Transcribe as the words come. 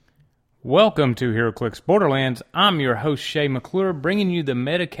Welcome to HeroClix Borderlands. I'm your host, Shay McClure, bringing you the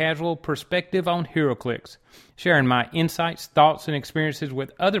meta-casual perspective on HeroClix, sharing my insights, thoughts, and experiences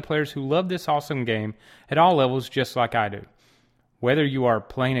with other players who love this awesome game at all levels just like I do. Whether you are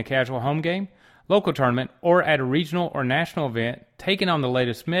playing a casual home game, local tournament, or at a regional or national event, taking on the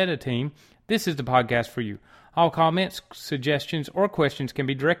latest meta team, this is the podcast for you. All comments, suggestions, or questions can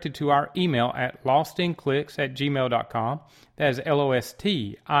be directed to our email at lostinclicks@gmail.com. That is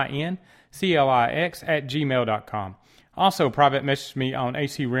LOSTINCLIX@gmail.com. Also, private message me on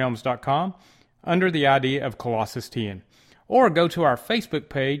acrealms.com under the ID of Colossus10. Or go to our Facebook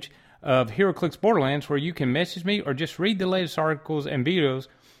page of HeroClix Borderlands where you can message me or just read the latest articles and videos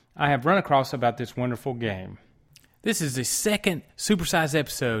I have run across about this wonderful game. This is the second supersized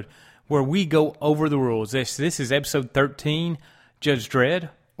episode where we go over the rules. This is episode 13, Judge Dredd,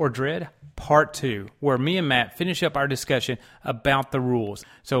 or Dredd, part 2, where me and Matt finish up our discussion about the rules.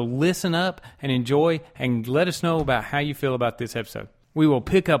 So listen up and enjoy and let us know about how you feel about this episode. We will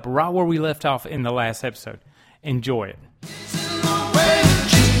pick up right where we left off in the last episode. Enjoy it.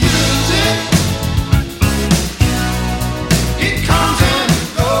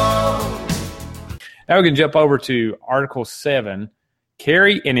 Now we can jump over to Article 7,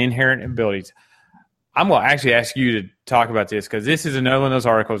 Carry and Inherent Abilities. I'm going to actually ask you to talk about this because this is another one of those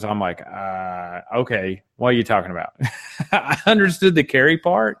articles I'm like, okay, what are you talking about? I understood the carry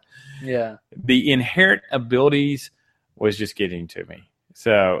part. Yeah. The inherent abilities was just getting to me.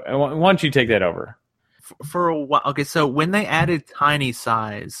 So why don't you take that over? For a while. Okay, so when they added tiny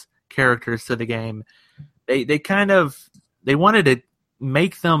size characters to the game, they wanted to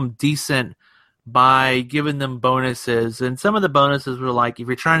make them decent by giving them bonuses, and some of the bonuses were like if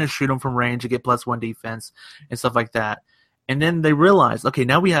you're trying to shoot them from range, you get +1 defense and stuff like that. And then they realized, okay,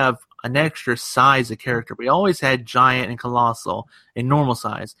 now we have an extra size of character. We always had giant and colossal and normal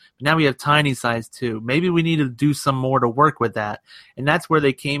size, but now we have tiny size too. Maybe we need to do some more to work with that, and that's where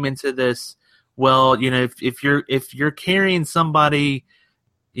they came into this. Well, you know, if you're carrying somebody,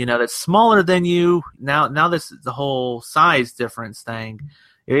 you know, that's smaller than you, now this is the whole size difference thing.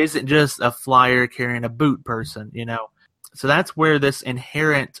 It isn't just a flyer carrying a boot person, you know. So that's where this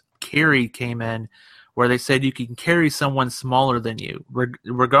inherent carry came in, where they said you can carry someone smaller than you.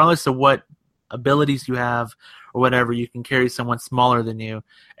 Regardless of what abilities you have or whatever, you can carry someone smaller than you.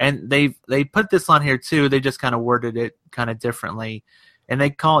 And they put this on here too. They just kind of worded it kind of differently. And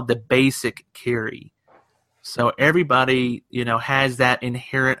they call it the basic carry. So everybody, you know, has that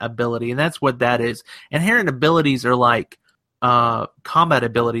inherent ability. And that's what that is. Inherent abilities are like combat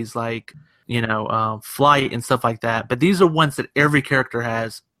abilities, like, you know, flight and stuff like that. But these are ones that every character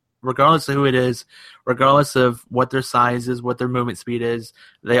has, regardless of who it is, regardless of what their size is, what their movement speed is.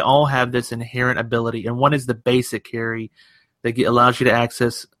 They all have this inherent ability. And one is the basic carry that allows you to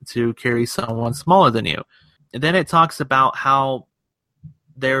access to carry someone smaller than you. And then it talks about how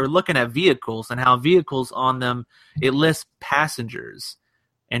they're looking at vehicles and how vehicles on them, it lists passengers.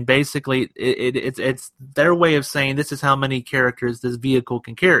 And basically, it's their way of saying this is how many characters this vehicle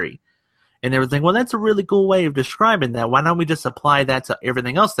can carry. And they were thinking, well, that's a really cool way of describing that. Why don't we just apply that to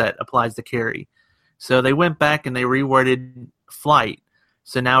everything else that applies to carry? So they went back and they reworded flight.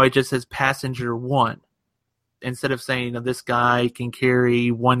 So now it just says passenger 1. Instead of saying, you know, this guy can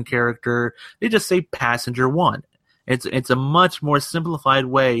carry one character, they just say passenger 1. It's a much more simplified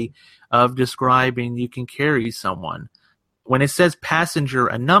way of describing you can carry someone. When it says passenger,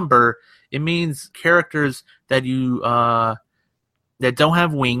 a number, it means characters that you that don't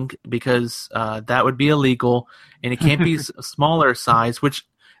have wing, because that would be illegal, and it can't be smaller size, which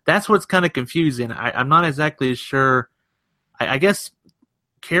that's what's kind of confusing. I'm not exactly sure. I guess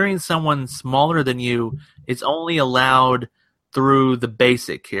carrying someone smaller than you is only allowed through the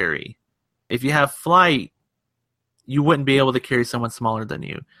basic carry. If you have flight, you wouldn't be able to carry someone smaller than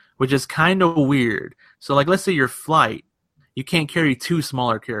you, which is kind of weird. So, like, let's say you're flight. You can't carry 2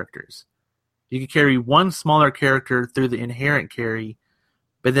 smaller characters. You can carry one smaller character through the inherent carry,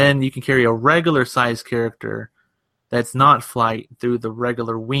 but then you can carry a regular size character that's not flight through the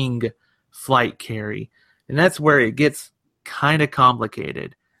regular wing flight carry. And that's where it gets kind of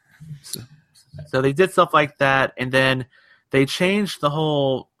complicated. So they did stuff like that, and then they changed the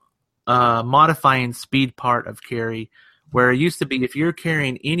whole modifying speed part of carry, where it used to be if you're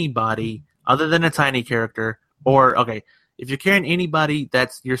carrying anybody other than a tiny character, or, okay, if you're carrying anybody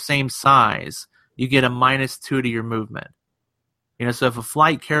that's your same size, you get a -2 to your movement. You know, so if a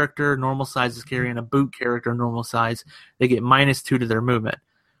flight character normal size is carrying a boot character normal size, they get -2 to their movement.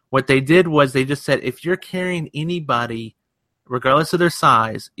 What they did was they just said if you're carrying anybody, regardless of their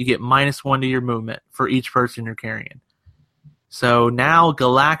size, you get -1 to your movement for each person you're carrying. So now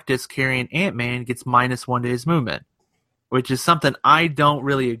Galactus carrying Ant-Man gets -1 to his movement, which is something I don't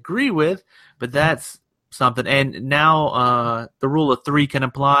really agree with, but that's something. And now the rule of 3 can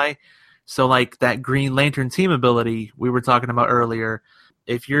apply. So like that Green Lantern team ability we were talking about earlier,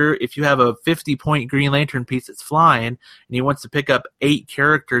 if you have a 50-point Green Lantern piece that's flying and he wants to pick up 8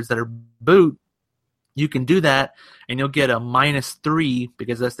 characters that are boot, you can do that and you'll get a -3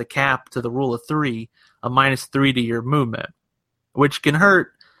 because that's the cap to the rule of 3, a -3 to your movement, which can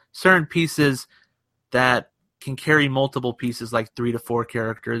hurt certain pieces that can carry multiple pieces, like 3 to 4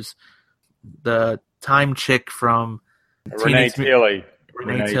 characters. The time chick from Renee Tilly.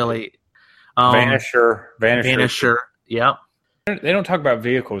 Vanisher. Yep. They don't talk about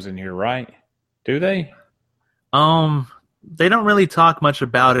vehicles in here, right? Do they? They don't really talk much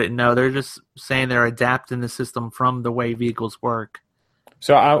about it. No, they're just saying they're adapting the system from the way vehicles work.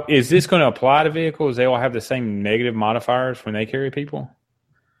 So is this going to apply to vehicles? They all have the same negative modifiers when they carry people?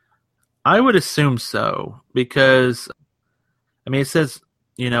 I would assume so, because, I mean, it says,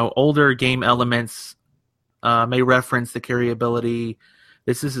 older game elements may reference the carryability.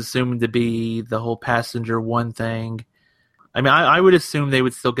 This is assumed to be the whole passenger 1 thing. I mean, I would assume they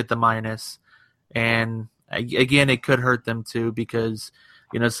would still get the minus. And, again, it could hurt them, too, because,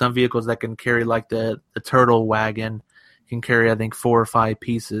 some vehicles that can carry, like the turtle wagon, can carry, I think, 4 or 5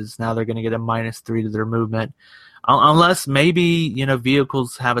 pieces. Now they're going to get a -3 to their movement. Unless maybe,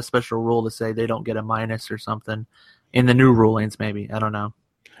 vehicles have a special rule to say they don't get a minus or something in the new rulings, maybe. I don't know.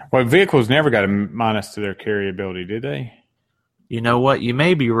 Well, vehicles never got a minus to their carryability, did they? You know what? You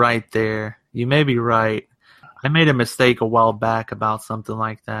may be right there. You may be right. I made a mistake a while back about something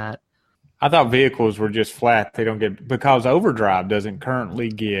like that. I thought vehicles were just flat. They don't get, because Overdrive doesn't currently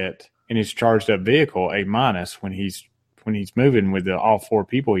get in his charged up vehicle a minus when he's moving with all 4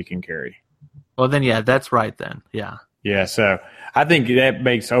 people he can carry. Well, then, yeah, that's right then. Yeah. Yeah, so I think that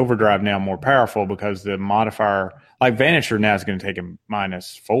makes Overdrive now more powerful because the modifier, like Vanisher now is going to take a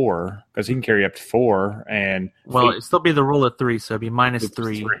 -4 because he can carry up to 4. Well, it'd still be the rule of 3, so it'd be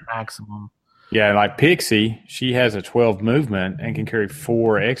 -3 maximum. Yeah, like Pixie, she has a 12 movement and can carry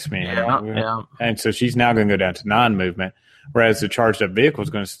 4 X-Men. Yeah. And so she's now going to go down to 9 movement, whereas the charged up vehicle is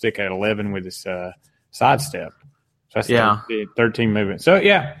going to stick at 11 with this sidestep. So that's 13 movement. So,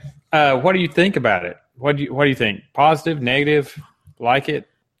 yeah. What do you think about it? What do you think? Positive, negative, like it,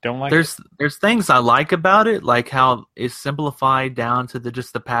 don't like it? There's things I like about it, like how it's simplified down to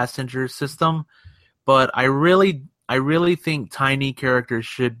just the passenger system. But I really think tiny characters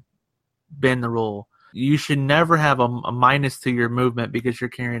should bend the rule. You should never have a minus to your movement because you're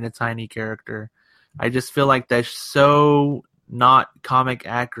carrying a tiny character. I just feel like that's so not comic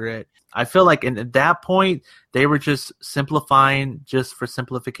accurate. I feel like at that point, they were just simplifying just for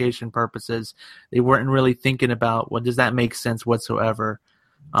simplification purposes. They weren't really thinking about, well, does that make sense whatsoever?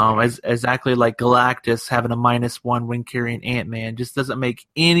 Exactly like Galactus having a -1 when carrying Ant-Man just doesn't make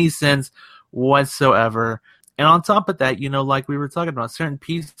any sense whatsoever. And on top of that, like we were talking about, certain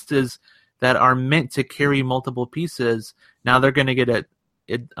pieces that are meant to carry multiple pieces, now they're going to get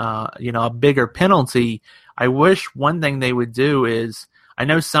a bigger penalty. I wish one thing they would do is, I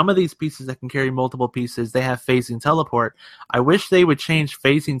know some of these pieces that can carry multiple pieces, they have phasing teleport. I wish they would change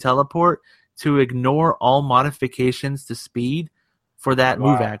phasing teleport to ignore all modifications to speed for that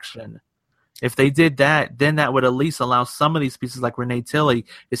move action. If they did that, then that would at least allow some of these pieces, like Renee Tilly,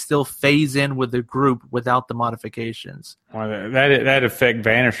 to still phase in with the group without the modifications. Well, that affect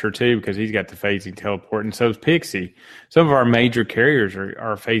Vanisher too, because he's got the phasing teleport, and so is Pixie. Some of our major carriers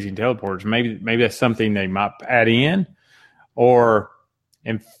are phasing teleports. Maybe that's something they might add in, or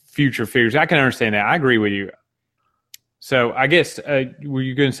in future figures. I can understand that. I agree with you. So I guess were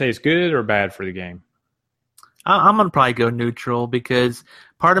you going to say it's good or bad for the game? I'm going to probably go neutral because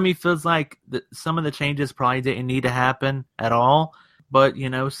part of me feels like some of the changes probably didn't need to happen at all. But,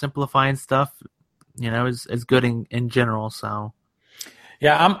 simplifying stuff, is good in general. So,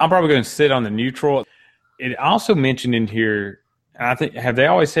 yeah, I'm probably going to sit on the neutral. It also mentioned in here, and I think, have they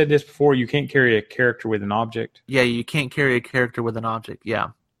always said this before? You can't carry a character with an object? Yeah, you can't carry a character with an object. Yeah.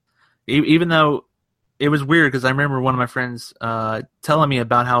 Even though it was weird because I remember one of my friends telling me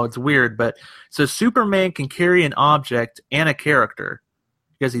about how it's weird. But so Superman can carry an object and a character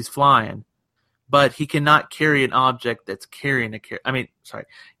because he's flying, but he cannot carry an object that's carrying a character.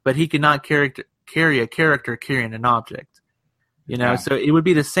 But he cannot carry a character carrying an object. So it would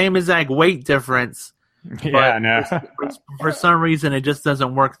be the same exact weight difference. Yeah, I know. For some reason, it just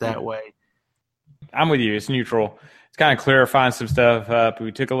doesn't work that way. I'm with you. It's neutral. It's kind of clarifying some stuff up.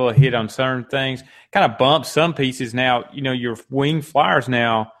 We took a little hit on certain things. Kind of bumped some pieces. Now, your wing flyers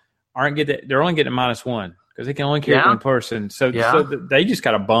now they're only getting a -1 because they can only carry one person. So they just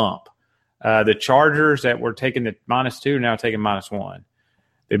got a bump. The Chargers that were taking the -2 are now taking -1.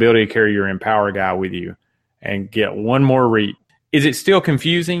 The ability to carry your Empower guy with you and get one more reach. Is it still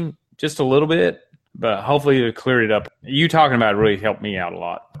confusing? Just a little bit, but hopefully they cleared it up. You talking about it really helped me out a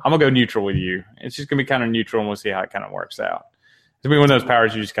lot. I'm going to go neutral with you. It's just going to be kind of neutral, and we'll see how it kind of works out. It's going to be one of those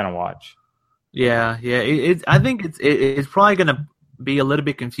powers you just kind of watch. Yeah. I think it's probably going to be a little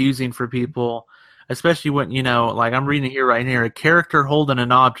bit confusing for people, especially when, like I'm reading here right here, a character holding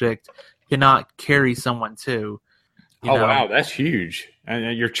an object cannot carry someone too. Wow, that's huge.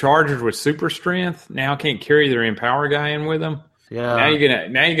 And your Chargers with super strength now can't carry their Empower guy in with them. Yeah. Now you're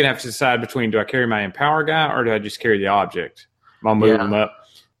gonna have to decide between, do I carry my Empower guy or do I just carry the object? I'll move them up.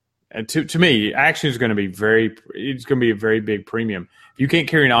 And to me, action is going to be a very big premium. If you can't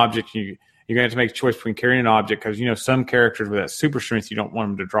carry an object, you're going to have to make a choice between carrying an object, because some characters with that super strength, you don't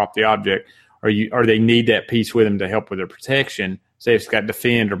want them to drop the object, or they need that piece with them to help with their protection. Say if it's got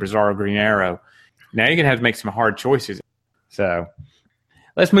Defend or Bizarro Green Arrow. Now you're going to have to make some hard choices. So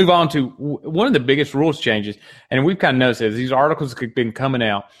let's move on to one of the biggest rules changes. And we've kind of noticed as these articles have been coming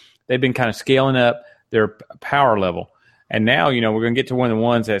out, they've been kind of scaling up their power level. And now, we're going to get to one of the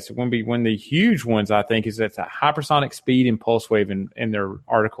ones that's going to be one of the huge ones, I think, is that's a hypersonic speed and pulse wave in their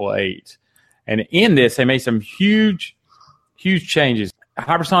Article 8. And in this, they made some huge, huge changes.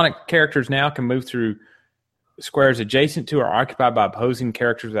 Hypersonic characters now can move through squares adjacent to or occupied by opposing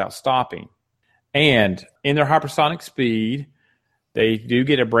characters without stopping. And in their hypersonic speed, they do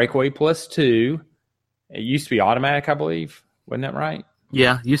get a breakaway +2. It used to be automatic, I believe. Wasn't that right?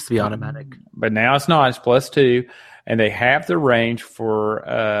 Yeah, it used to be automatic. But now it's not. It's +2. And they have the range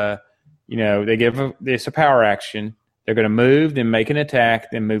for, they give this a power action. They're going to move, then make an attack,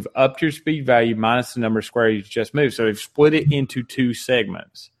 then move up to your speed value minus the number of squares you just moved. So they've split it into 2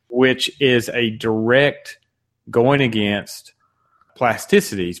 segments, which is a direct going against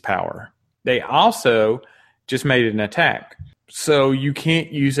plasticity's power. They also just made it an attack. So you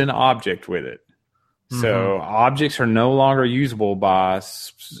can't use an object with it. Mm-hmm. So objects are no longer usable by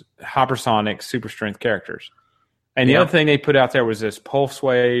hypersonic super strength characters. And the other thing they put out there was this pulse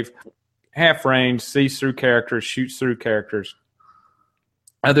wave, half range, sees through characters, shoots through characters.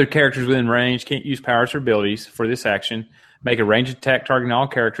 Other characters within range can't use powers or abilities for this action. Make a ranged attack targeting all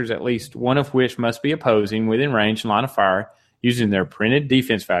characters, at least one of which must be opposing within range and line of fire, using their printed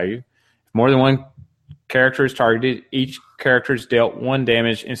defense value. If more than one character is targeted, each character is dealt 1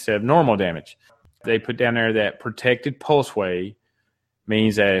 damage instead of normal damage. They put down there that protected pulse wave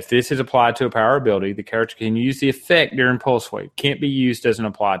means that if this is applied to a power ability, the character can use the effect during pulse wave. Can't be used, doesn't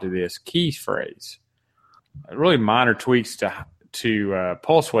apply to this key phrase. Really minor tweaks to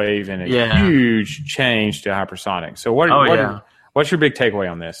pulse wave and a huge change to hypersonic. So what's your big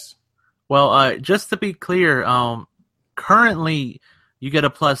takeaway on this? Well, just to be clear, currently you get a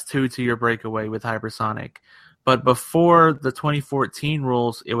 +2 to your breakaway with hypersonic. But before the 2014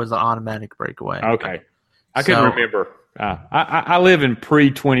 rules, it was an automatic breakaway. Okay. I couldn't remember. I live in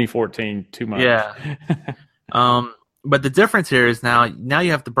pre-2014 too much. Yeah. But the difference here is now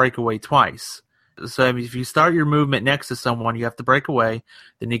you have to break away twice. So if you start your movement next to someone, you have to break away.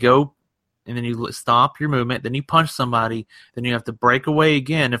 Then you go, and then you stop your movement. Then you punch somebody. Then you have to break away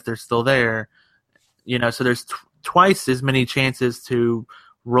again if they're still there. So there's twice as many chances to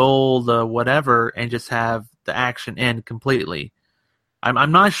roll the whatever and just have the action end completely.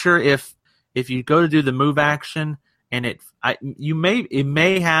 I'm not sure if you go to do the move action and it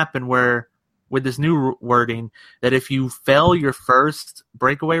may happen where with this new wording that if you fail your first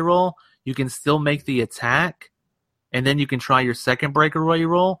breakaway roll, you can still make the attack and then you can try your second breakaway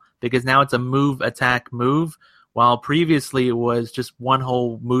roll because now it's a move attack move while previously it was just one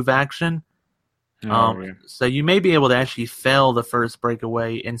whole move action. So you may be able to actually fail the first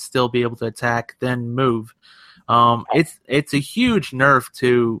breakaway and still be able to attack, then move. It's a huge nerf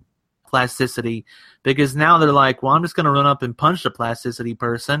to plasticity because now they're like, well, I'm just going to run up and punch the plasticity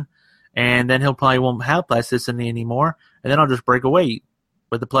person, and then he'll probably won't have plasticity anymore, and then I'll just break away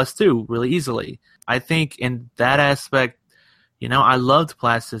with the +2 really easily. I think in that aspect, I loved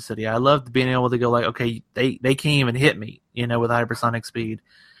plasticity. I loved being able to go like, okay, they can't even hit me, with hypersonic speed.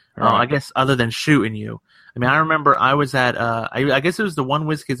 I guess other than shooting you. I mean, I remember I was at, I guess it was the one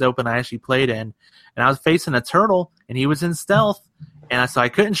WizKids Open I actually played in, and I was facing a turtle, and he was in stealth, and so I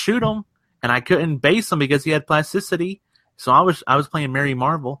couldn't shoot him, and I couldn't base him because he had plasticity. So I was playing Mary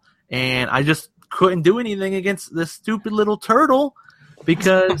Marvel, and I just couldn't do anything against this stupid little turtle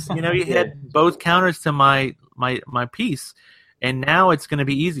because he had both counters to my piece, and now it's going to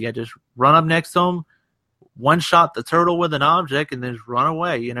be easy. I just run up next to him, one-shot the turtle with an object and then just run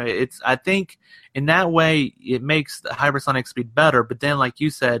away. I think in that way it makes the hypersonic speed better, but then like you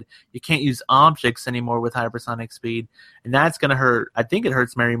said, you can't use objects anymore with hypersonic speed, and that's going to hurt. I think it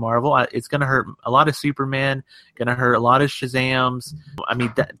hurts Mary Marvel. It's going to hurt a lot of Superman, going to hurt a lot of Shazams. I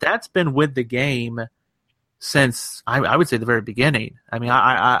mean, that's been with the game since I would say the very beginning. I mean,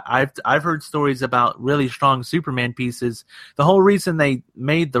 I've heard stories about really strong Superman pieces. The whole reason they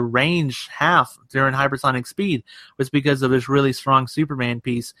made the range half during hypersonic speed was because of this really strong Superman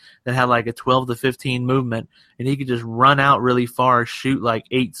piece that had like a 12 to 15 movement, and he could just run out really far, shoot like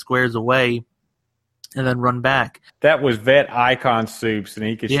 8 squares away, and then run back. That was Vet Icon Soups, and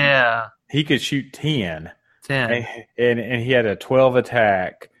he could shoot 10. And he had a 12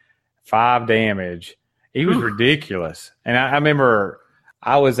 attack, 5 damage. He was ridiculous. And I remember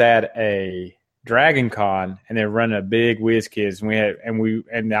I was at a Dragon Con and they were running a big WizKids,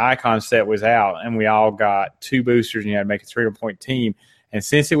 and the Icon set was out, and we all got 2 boosters, and you had to make a 300-point team. And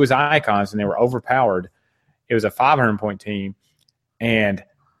since it was Icons and they were overpowered, it was a 500-point team. And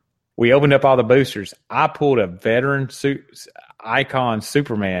we opened up all the boosters. I pulled a veteran Icon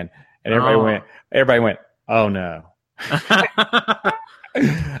Superman, and everybody went, "Oh no."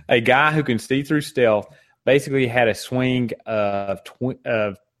 A guy who can see through stealth basically had a swing of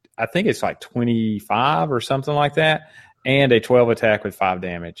I think it's like 25 or something like that, and a 12 attack with 5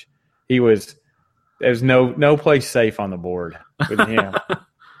 damage. There's no place safe on the board with him.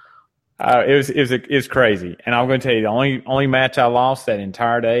 It was crazy. And I'm going to tell you, the only match I lost that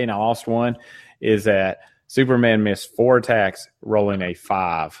entire day, and I lost one, is that Superman missed 4 attacks, rolling a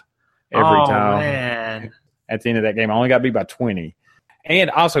 5 every time. Man. At the end of that game, I only got beat by 20. And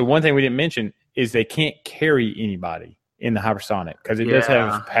also, one thing we didn't mention is they can't carry anybody in the hypersonic because it does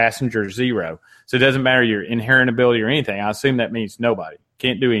have passenger 0. So it doesn't matter your inherent ability or anything. I assume that means nobody.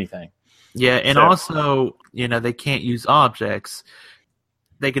 Can't do anything. Yeah, and also, they can't use objects.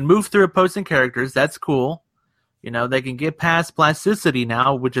 They can move through opposing characters. That's cool. They can get past plasticity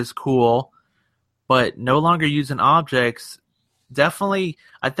now, which is cool. But no longer using objects. I definitely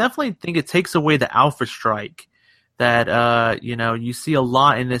think it takes away the Alpha Strike that you see a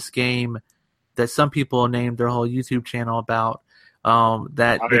lot in this game that some people named their whole YouTube channel about.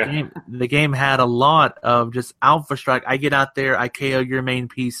 The game had a lot of just Alpha Strike. I get out there, I KO your main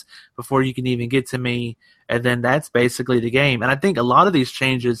piece before you can even get to me, and then that's basically the game. And I think a lot of these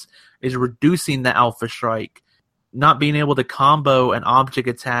changes is reducing the Alpha Strike, not being able to combo an object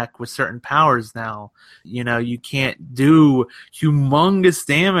attack with certain powers now. You can't do humongous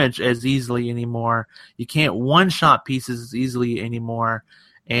damage as easily anymore. You can't one-shot pieces as easily anymore.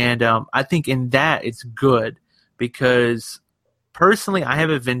 And I think in that it's good because personally I have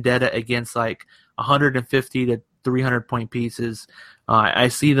a vendetta against like 150 to 300-point pieces. I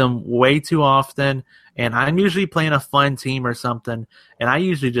see them way too often, and I'm usually playing a fun team or something, and I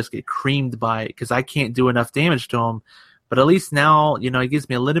usually just get creamed by it because I can't do enough damage to them. But at least now, it gives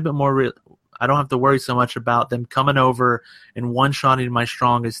me a little bit more I don't have to worry so much about them coming over and one-shotting my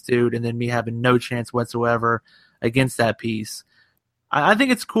strongest dude and then me having no chance whatsoever against that piece. I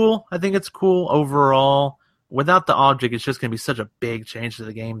think it's cool. I think it's cool overall. Without the object, it's just going to be such a big change to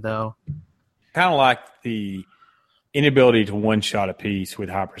the game, though. Kind of like the inability to one-shot a piece with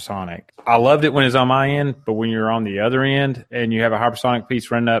hypersonic. I loved it when it was on my end, but when you're on the other end and you have a hypersonic piece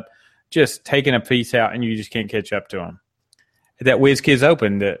running up, just taking a piece out and you just can't catch up to them. That WizKids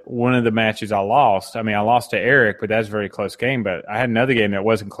Open, that one of the matches I lost to Eric, but that's a very close game. But I had another game that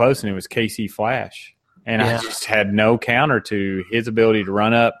wasn't close, and it was KC Flash. And I just had no counter to his ability to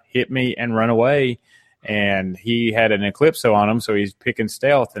run up, hit me, and run away. And he had an Eclipso on him, so he's picking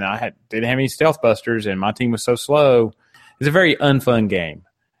stealth. And didn't have any stealth busters, and my team was so slow. It's a very unfun game.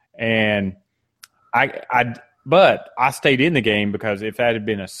 And but I stayed in the game because if that had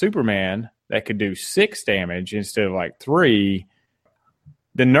been a Superman that could do 6 damage instead of like 3,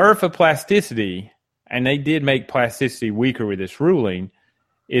 the nerf of plasticity, and they did make plasticity weaker with this ruling,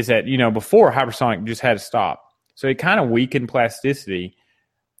 is that, before hypersonic just had to stop. So it kind of weakened plasticity,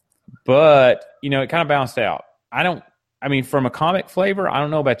 but, it kind of balanced out. From a comic flavor, I don't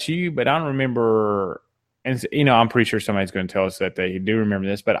know about you, but I don't remember, and, I'm pretty sure somebody's going to tell us that they do remember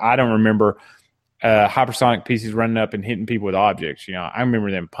this, but I don't remember hypersonic pieces running up and hitting people with objects. I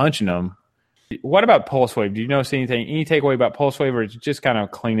remember them punching them. What about Pulse Wave? Do you notice anything? Any takeaway about Pulse Wave, or is it just kind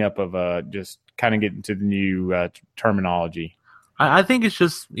of cleanup of just kind of getting to the new terminology? I think it's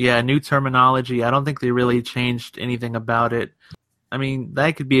just, new terminology. I don't think they really changed anything about it.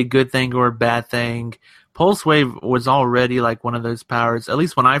 That could be a good thing or a bad thing. Pulse Wave was already like one of those powers. At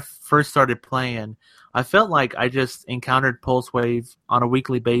least when I first started playing, I felt like I just encountered Pulse Wave on a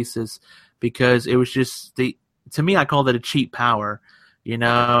weekly basis because it was just to me, I called it a cheap power,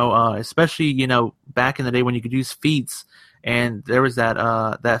 especially, back in the day when you could use feats, and there was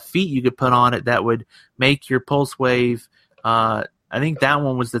that feat you could put on it that would make your pulse wave, I think that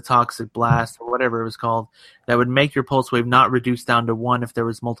one was the Toxic Blast or whatever it was called, that would make your pulse wave not reduce down to 1 if there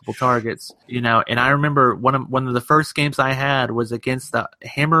was multiple targets, and I remember one of the first games I had was against the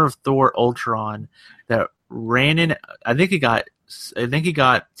Hammer of Thor Ultron that ran in, I think he got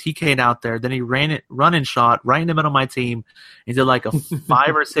TK'd out there. Then he run and shot right in the middle of my team and did like a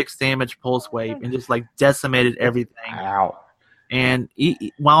 5 or 6 damage pulse wave and just like decimated everything. Wow. And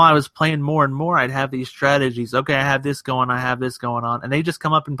while I was playing more and more, I'd have these strategies. Okay, I have this going on, and they just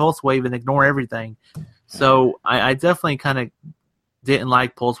come up in pulse wave and ignore everything. So I definitely kind of didn't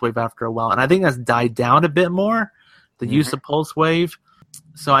like pulse wave after a while, and I think that's died down a bit more, the use of pulse wave.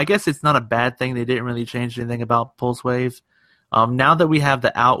 So I guess it's not a bad thing. They didn't really change anything about pulse wave. Now that we have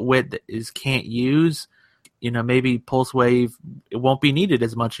the outwit that is can't use, maybe pulse wave, it won't be needed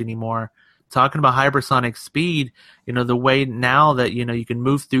as much anymore. Talking about hypersonic speed, the way now that, you can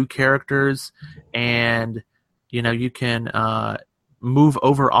move through characters and, you can move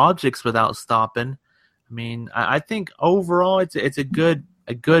over objects without stopping. I mean, I think overall it's a good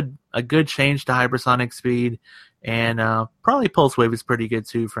change to hypersonic speed, and probably pulse wave is pretty good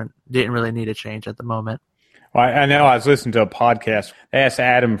too. Didn't really need a change at the moment. Well, I know I was listening to a podcast. They asked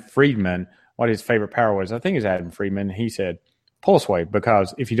Adam Friedman what his favorite power was. I think it's Adam Friedman. He said pulse wave,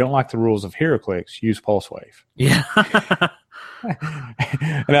 because if you don't like the rules of HeroClix, use pulse wave. Yeah.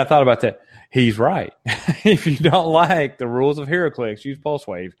 And I thought about that. He's right. If you don't like the rules of HeroClix, use pulse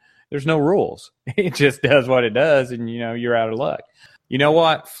wave. There's no rules. It just does what it does, and you're out of luck. You know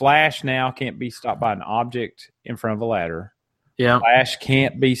what? Flash now can't be stopped by an object in front of a ladder. Yeah. Flash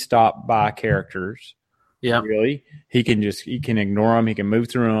can't be stopped by characters. Yeah. Really. He can ignore them. He can move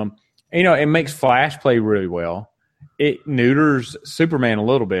through them. It makes Flash play really well. It neuters Superman a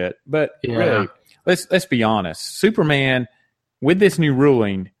little bit, but really, let's be honest. Superman, with this new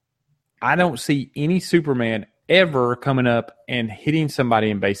ruling, I don't see any Superman ever coming up and hitting somebody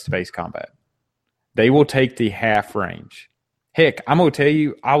in base-to-base combat. They will take the half range. Heck, I'm going to tell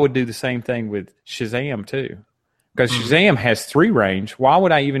you, I would do the same thing with Shazam too, because Shazam has 3 range. Why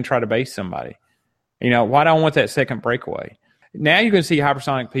would I even try to base somebody? Why do I want that second breakaway? Now you're going to see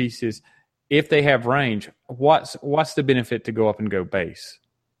hypersonic pieces. If they have range, what's the benefit to go up and go base?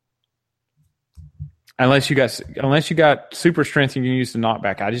 Unless you got super strength and you can use the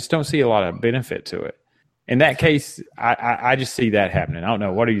knockback, I just don't see a lot of benefit to it. In that case, I just see that happening. I don't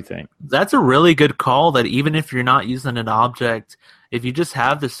know. What do you think? That's a really good call. That even if you're not using an object, if you just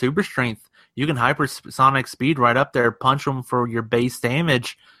have the super strength, you can hypersonic speed right up there, punch them for your base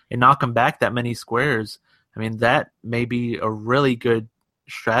damage, and knock them back that many squares. I mean, that may be a really good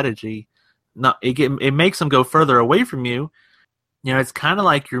strategy. It makes them go further away from you. It's kind of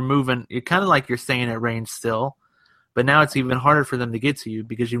like you're moving. It's kind of like you're staying at range still, but now it's even harder for them to get to you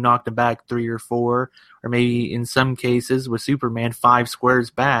because you knocked them back 3 or 4, or maybe in some cases with Superman 5 squares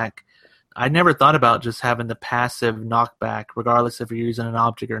back. I never thought about just having the passive knockback, regardless if you're using an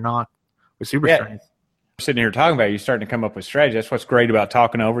object or not, with super strength. Sitting here talking about it, you're starting to come up with strategy. That's what's great about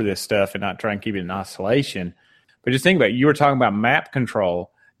talking over this stuff and not trying to keep it in isolation. But just think about it. You were talking about map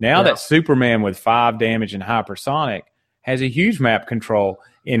control. Now that Superman with 5 damage and hypersonic has a huge map control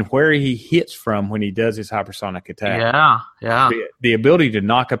in where he hits from when he does his hypersonic attack. Yeah. The ability to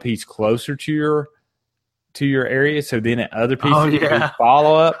knock a piece closer to your area, so then at other pieces you can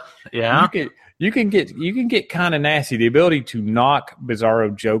follow up. Yeah. You can get kind of nasty. The ability to knock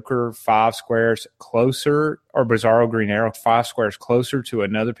Bizarro Joker 5 squares closer, or Bizarro Green Arrow 5 squares closer to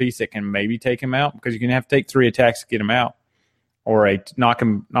another piece that can maybe take him out, because you're gonna have to take 3 attacks to get him out, or knock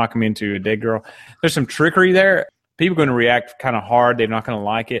him into a dead girl. There's some trickery there. People are going to react kind of hard. They're not going to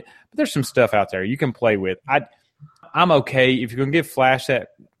like it. But there's some stuff out there you can play with. I'm okay. If you're going to give Flash that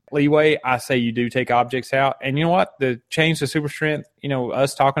leeway, I say you do take objects out. And you know what? The change to super strength,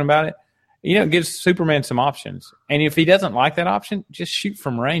 us talking about it, it gives Superman some options. And if he doesn't like that option, just shoot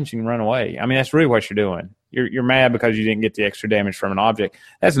from range and run away. I mean, that's really what you're doing. You're mad because you didn't get the extra damage from an object.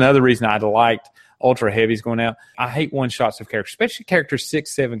 That's another reason I liked Ultra Heavies going out. I hate one-shots of characters, especially characters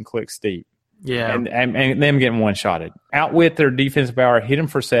 6-7 clicks deep. Yeah. And them getting one-shotted. Outwit their defensive power, hit them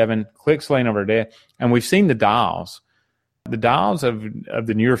for 7, clicks laying over dead. And we've seen the dials. The dials of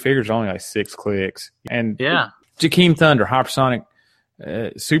the newer figures are only like 6 clicks. And Jakeem Thunder, hypersonic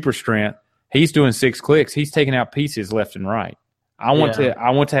super strength, he's doing 6 clicks. He's taking out pieces left and right. I want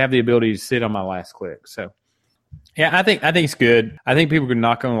to have the ability to sit on my last click. So, I think it's good. I think people are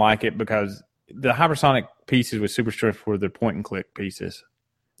not going to like it because the hypersonic pieces with super strength were the point and click pieces.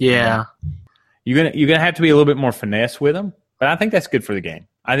 Yeah. You're gonna have to be a little bit more finesse with them, but I think that's good for the game.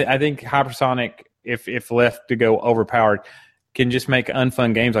 I think hypersonic, if left to go overpowered, can just make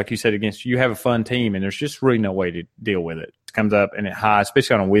unfun games like you said against you. Have a fun team, and there's just really no way to deal with it. It comes up and it hides,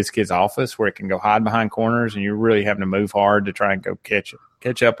 especially on a WizKids office where it can go hide behind corners, and you're really having to move hard to try and go catch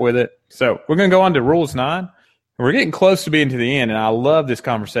up with it. So we're gonna go on to Rules 9. We're getting close to being to the end, and I love this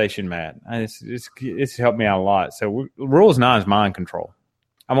conversation, Matt. It's helped me out a lot. So Rules 9 is mind control.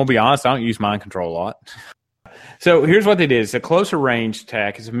 I'm going to be honest, I don't use mind control a lot. So here's what they did. It's a closer range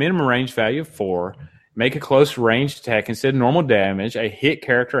attack. It's a minimum range value of 4. Make a close range attack instead of normal damage. A hit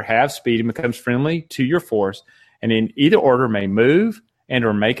character halves speed and becomes friendly to your force, and in either order may move and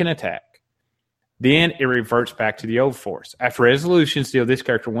or make an attack. Then it reverts back to the old force. After resolution, deal this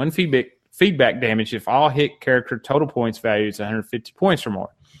character 1 feedback damage if all hit character total points value is 150 points or more.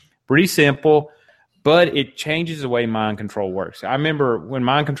 Pretty simple. But it changes the way mind control works. I remember when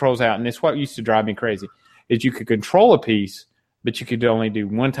mind control's out, and it's what used to drive me crazy, is you could control a piece, but you could only do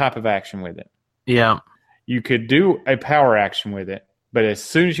one type of action with it. Yeah. You could do a power action with it, but as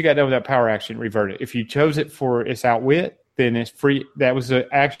soon as you got done with that power action, revert it. If you chose it for its outwit, then it's free. That was the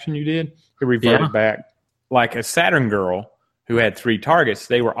action you did. It reverted back. Like a Saturn girl who had 3 targets,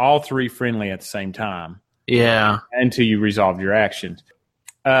 they were all 3 friendly at the same time. Yeah. Until you resolved your actions.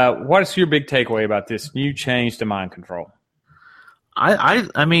 What is your big takeaway about this new change to mind control?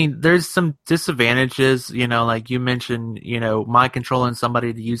 I mean, there's some disadvantages, like you mentioned, mind controlling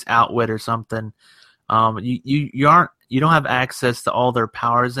somebody to use outwit or something. You don't have access to all their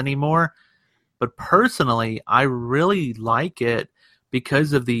powers anymore. But personally, I really like it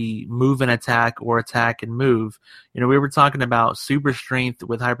because of the move and attack or attack and move. We were talking about super strength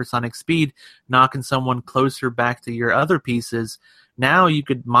with hypersonic speed, knocking someone closer back to your other pieces. Now you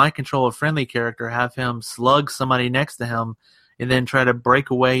could mind control a friendly character, have him slug somebody next to him, and then try to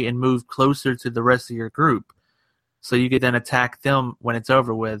break away and move closer to the rest of your group. So you could then attack them when it's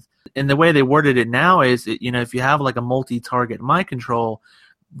over with. And the way they worded it now is, if you have like a multi-target mind control,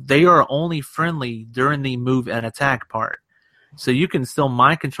 they are only friendly during the move and attack part. So you can still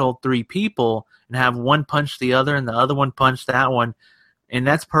mind control 3 people and have one punch the other and the other one punch that one, and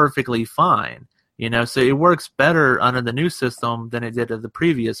that's perfectly fine. So it works better under the new system than it did of the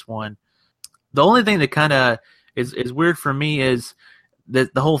previous one. The only thing that kind of is weird for me is the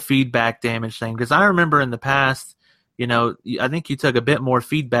whole feedback damage thing. Because I remember in the past, I think you took a bit more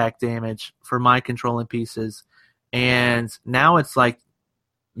feedback damage for mind controlling pieces. And now it's like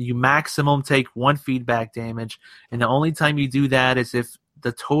you maximum take 1 feedback damage. And the only time you do that is if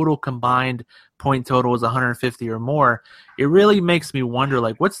the total combined point total is 150 or more. It really makes me wonder,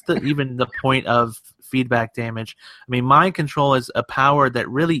 like, what's even the point of feedback damage? I mean, mind control is a power that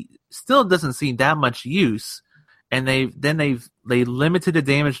really still doesn't see that much use, and they limited the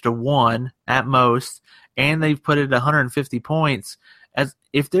damage to 1 at most, and they've put it at 150 points. As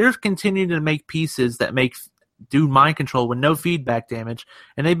if they're continuing to make pieces that do mind control with no feedback damage,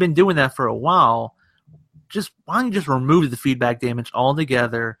 and they've been doing that for a while. Why don't you just remove the feedback damage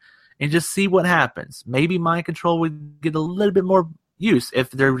altogether and just see what happens? Maybe mind control would get a little bit more use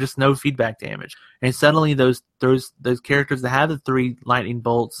if there were just no feedback damage. And suddenly those characters that have the 3 lightning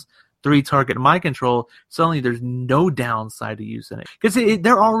bolts, 3 target mind control, suddenly there's no downside to using it. Because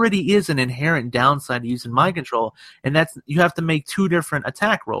there already is an inherent downside to using mind control, and that's you have to make 2 different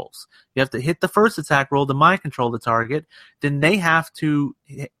attack rolls. You have to hit the first attack roll to mind control the target, then they have to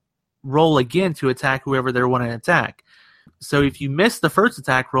roll again to attack whoever they want to attack. So if you miss the first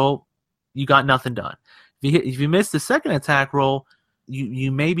attack roll, you got nothing done. If you miss the second attack roll,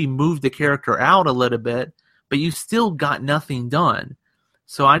 you maybe move the character out a little bit, but you still got nothing done.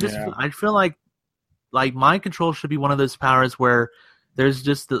 So I feel like mind control should be one of those powers where there's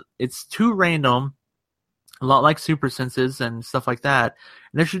just it's too random, a lot like super senses and stuff like that.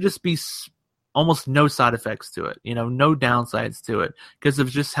 And there should just be almost no side effects to it, no downsides to it because of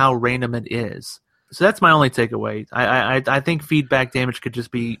just how random it is. So that's my only takeaway. I think feedback damage could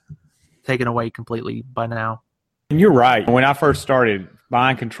just be taken away completely by now. And you're right. When I first started,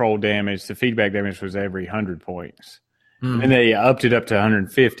 mind control damage, the feedback damage was every 100 points. And they upped it up to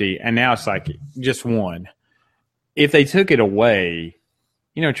 150, and now it's like just 1. If they took it away,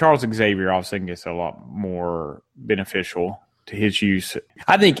 Charles Xavier obviously gets a lot more beneficial to his use.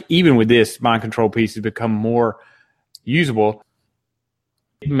 I think even with this, mind control pieces become more usable.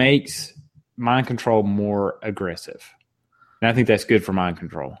 It makes mind control more aggressive. And I think that's good for mind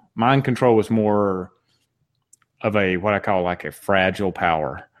control. Mind control was more of what I call like a fragile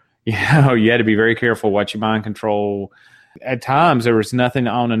power. You had to be very careful what you mind control. At times, there was nothing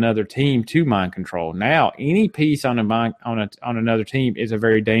on another team to mind control. Now, any piece on another team is a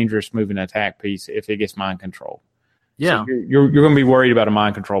very dangerous move and attack piece if it gets mind control. Yeah. So you're going to be worried about a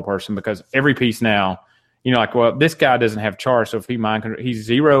mind control person because every piece now, like, well, this guy doesn't have charge, so if he's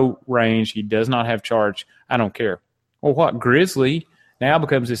 0 range, he does not have charge, I don't care. Well, what? Grizzly now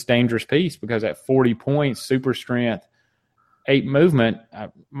becomes this dangerous piece because at 40 points, super strength, 8 movement,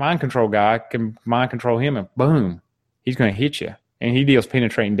 mind control guy can mind control him, and boom, he's going to hit you. And he deals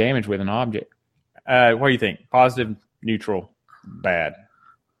penetrating damage with an object. What do you think? Positive, neutral, bad?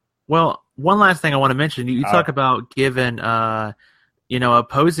 Well, one last thing I want to mention. You talk about giving,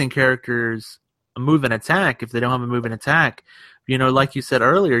 opposing characters a move and attack if they don't have a move and attack. Like you said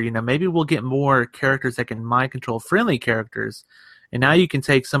earlier, maybe we'll get more characters that can mind control friendly characters. And now you can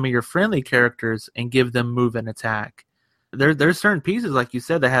take some of your friendly characters and give them move and attack. There's certain pieces, like you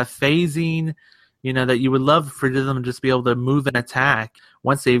said, that have phasing, that you would love for them to just be able to move and attack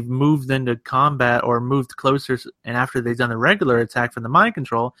once they've moved into combat or moved closer, and after they've done the regular attack from the mind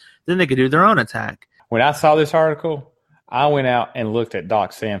control, then they could do their own attack. When I saw this article, I went out and looked at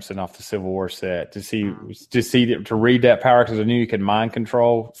Doc Samson off the Civil War set to read that power because I knew you could mind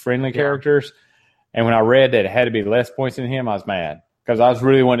control friendly characters. And when I read that it had to be less points than him, I was mad because I was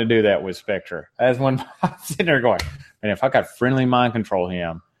really wanting to do that with Spectre. That's when I was sitting there going, and if I could friendly mind control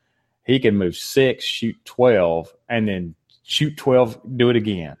him, he can move 6, shoot 12, and then shoot 12, do it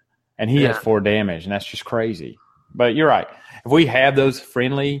again. And he has 4 damage, and that's just crazy. But you're right. If we have those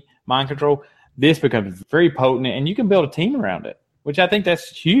friendly mind control, this becomes very potent, and you can build a team around it, which I think that's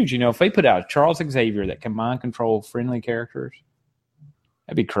huge. If they put out Charles Xavier that can mind control friendly characters,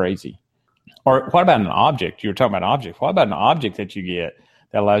 that'd be crazy. Or what about an object? You were talking about objects. What about an object that you get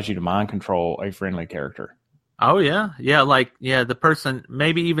that allows you to mind control a friendly character? Oh, yeah. Yeah, the person,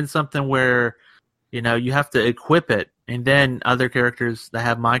 maybe even something where, you have to equip it, and then other characters that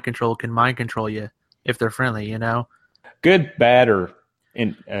have mind control can mind control you if they're friendly, Good, bad, or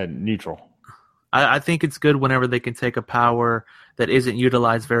neutral? I think it's good whenever they can take a power that isn't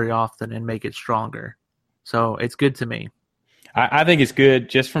utilized very often and make it stronger. So it's good to me. I think it's good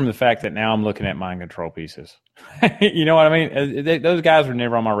just from the fact that now I'm looking at mind control pieces. You know what I mean? Those guys were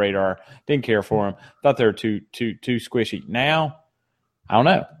never on my radar. Didn't care for them. Thought they were too squishy. Now, I don't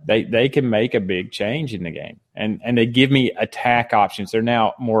know. They can make a big change in the game, and they give me attack options. They're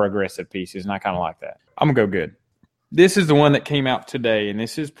now more aggressive pieces, and I kind of like that. I'm gonna go good. This is the one that came out today, and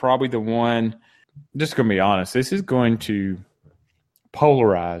this is probably the one. Just gonna be honest. This is going to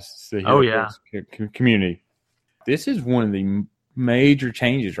polarize the community. This is one of the major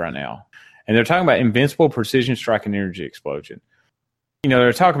changes right now. And they're talking about Invincible, Precision Strike, and Energy Explosion.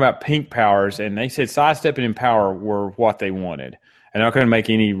 They're talking about pink powers, and they said Sidestepping and Power were what they wanted. And they're not going to make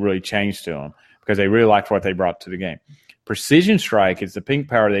any really change to them because they really liked what they brought to the game. Precision Strike is the pink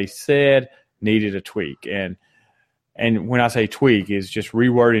power they said needed a tweak. And when I say tweak, is just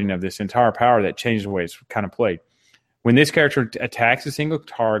rewording of this entire power that changed the way it's kind of played. When this character attacks a single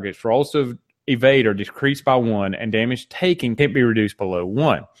target, rolls to evade or decreased by 1, and damage taken can't be reduced below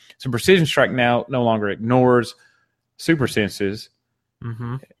 1. So Precision Strike now no longer ignores super senses.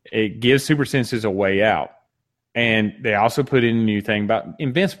 Mm-hmm. It gives super senses a way out. And they also put in a new thing about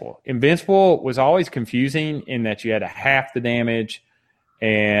Invincible. Invincible was always confusing in that you had a half the damage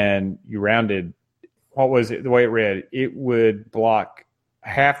and you rounded. What was it? The way it read, it would block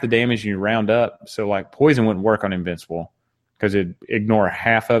half the damage and you round up. So like poison wouldn't work on Invincible because it'd ignore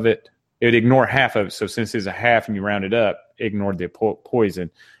half of it. It would ignore half of it. So since it's a half and you round it up, it ignored the poison.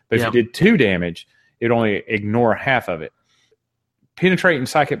 But if you did 2 damage, it'd only ignore half of it. Penetrating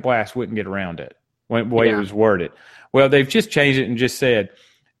Psychic Blast wouldn't get around it, the way it was worded. Well, they've just changed it and just said,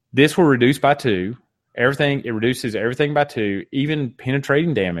 this will reduce by 2. It reduces everything by 2, even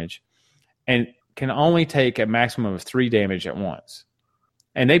penetrating damage, and can only take a maximum of 3 damage at once.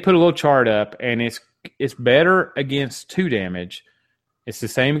 And they put a little chart up, and it's better against 2 damage. It's the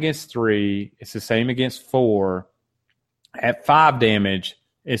same against 3. It's the same against 4. At 5 damage,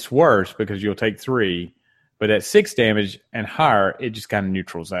 it's worse because you'll take 3. But at 6 damage and higher, it just kind of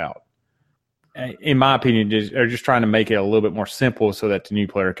neutrals out. In my opinion, they're just trying to make it a little bit more simple so that the new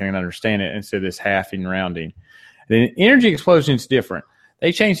player can understand it instead of this halving rounding. Then Energy Explosion is different.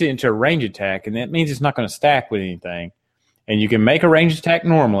 They changed it into a range attack, and that means it's not going to stack with anything. And you can make a range attack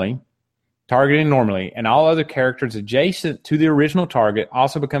normally, targeting normally, and all other characters adjacent to the original target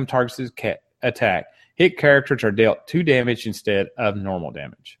also become targets of attack. Hit characters are dealt 2 damage instead of normal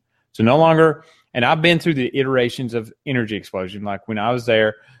damage. So no longer, and I've been through the iterations of Energy Explosion, like when I was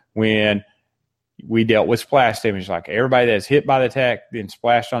there, when we dealt with splash damage, like everybody that's hit by the attack then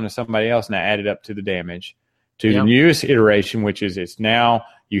splashed onto somebody else, and that added up to the damage, to the newest iteration, which is it's now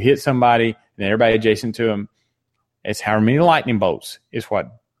you hit somebody and everybody adjacent to them, it's however many lightning bolts is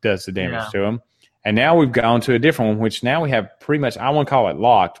what does the damage to them. And now we've gone to a different one, which now we have pretty much, I won't call it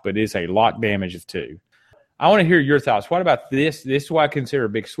locked, but it's a locked damage of 2. I want to hear your thoughts. What about this? This is what I consider a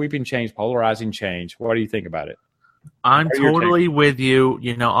big sweeping change, polarizing change. What do you think about it? I'm totally with you.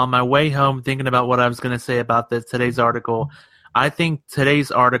 On my way home, thinking about what I was going to say about today's article, I think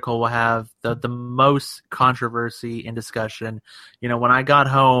today's article will have the most controversy and discussion. When I got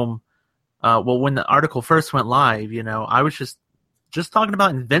home, when the article first went live, I was just talking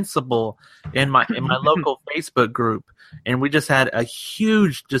about Invincible in my local Facebook group, and we just had a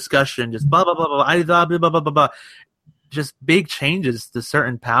huge discussion, just blah blah blah blah blah blah blah blah blah, just big changes to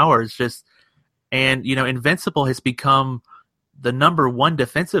certain powers, and Invincible has become the number 1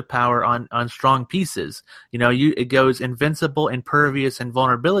 defensive power on strong pieces. It goes Invincible, Impervious, and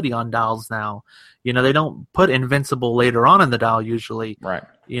Vulnerability on dials now. They don't put Invincible later on in the dial usually. Right.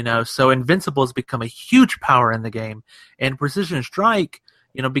 So Invincible has become a huge power in the game. And Precision Strike,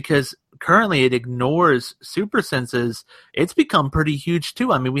 because currently it ignores super senses, it's become pretty huge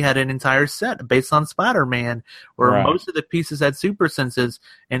too. I mean, we had an entire set based on Spider-Man where most of the pieces had super senses,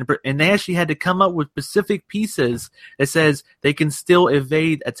 and they actually had to come up with specific pieces that says they can still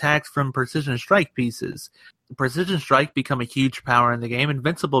evade attacks from Precision Strike pieces. Precision Strike become a huge power in the game.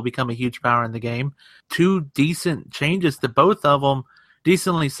 Invincible become a huge power in the game. 2 decent changes to both of them,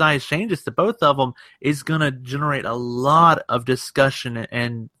 decently sized changes to both of them, is going to generate a lot of discussion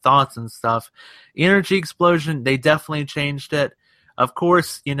and thoughts and stuff. Energy Explosion, they definitely changed it. Of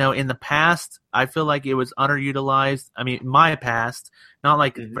course, in the past, I feel like it was underutilized. I mean, my past, not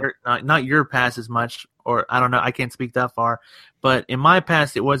like not your past as much, or I don't know, I can't speak that far. But in my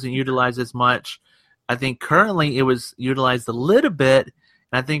past, it wasn't utilized as much. I think currently it was utilized a little bit, and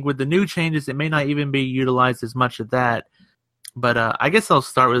I think with the new changes, it may not even be utilized as much of that. But I guess I'll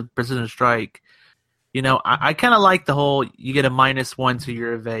start with Precision Strike. I kind of like the whole you get a -1 to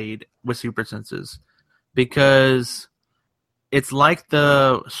your evade with super senses, because it's like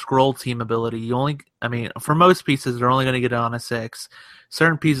the scroll team ability. For most pieces, they're only going to get it on a 6.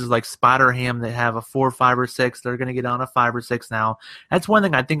 Certain pieces like Spider-Ham that have a 4, 5, or 6, they're going to get on a 5 or 6 now. That's one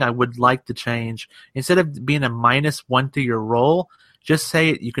thing I think I would like to change. Instead of being a -1 to your roll, just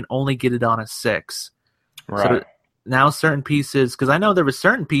say you can only get it on a 6. Right. So now certain pieces, because I know there were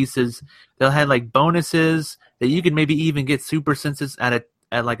certain pieces that had like bonuses that you could maybe even get super senses at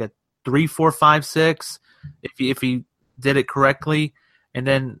like a 3, 4, 5, 6 if you did it correctly, and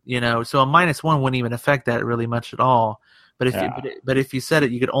then so a -1 wouldn't even affect that really much at all. But if you said it,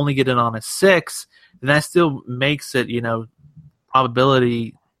 you could only get it on a 6, then that still makes it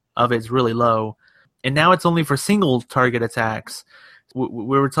probability of it's really low. And now it's only for single target attacks. We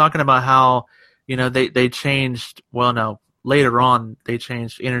were talking about how they changed. Well, no, later on they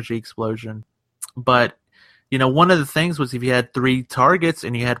changed Energy Explosion, but one of the things was if you had 3 targets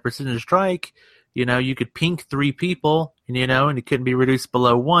and you had Precision Strike, you could pink 3 people, and it couldn't be reduced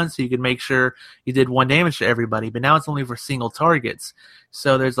below 1, so you could make sure you did 1 damage to everybody. But now it's only for single targets,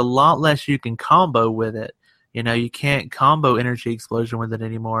 so there's a lot less you can combo with it. You can't combo Energy Explosion with it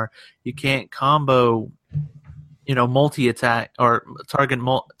anymore. You can't combo, multi-attack or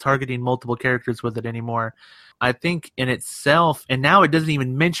targeting multiple characters with it anymore. I think in itself, and now it doesn't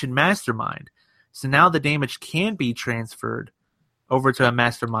even mention Mastermind, so now the damage can be transferred over to a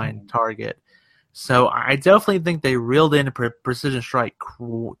Mastermind target. So I definitely think they reeled in Precision Strike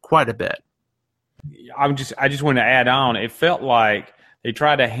quite a bit. I just want to add on. It felt like they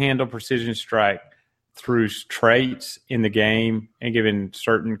tried to handle Precision Strike through traits in the game and giving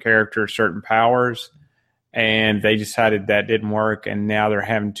certain characters certain powers, and they decided that didn't work, and now they're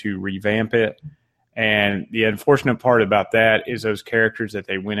having to revamp it. And the unfortunate part about that is those characters that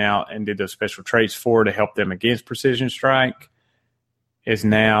they went out and did those special traits for to help them against Precision Strike is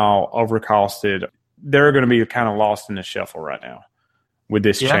now overcosted. They're going to be kind of lost in the shuffle right now with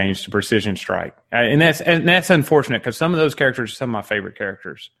this change to Precision Strike. And that's unfortunate, because some of those characters are some of my favorite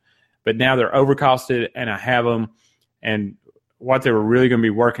characters. But now they're overcosted, and I have them, and what they were really going to be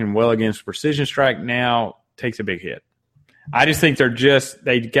working well against Precision Strike now takes a big hit. I just think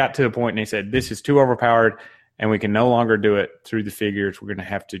they got to the point and they said, this is too overpowered, and we can no longer do it through the figures. We're going to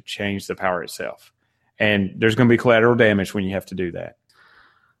have to change the power itself. And there's going to be collateral damage when you have to do that.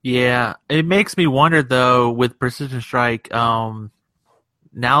 Yeah, it makes me wonder, though, with Precision Strike,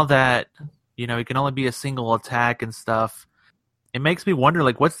 now that, it can only be a single attack and stuff, it makes me wonder,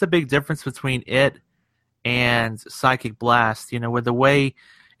 like, what's the big difference between it and Psychic Blast? With the way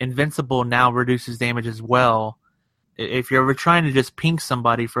Invincible now reduces damage as well, if you're ever trying to just pink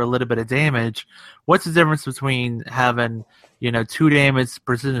somebody for a little bit of damage, what's the difference between having 2 damage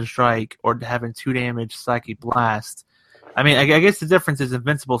precision strike or having 2 damage psychic blast? I mean, I guess the difference is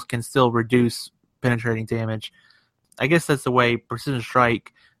invincibles can still reduce penetrating damage. I guess that's the way precision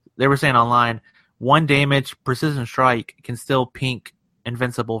strike. They were saying online, 1 damage precision strike can still pink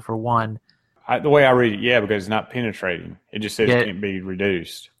invincible for 1. The way I read it, yeah, because it's not penetrating. It just says it can't be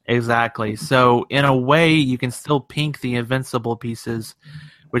reduced. Exactly. So in a way, you can still pink the invincible pieces,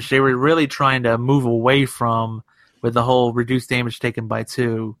 which they were really trying to move away from with the whole reduced damage taken by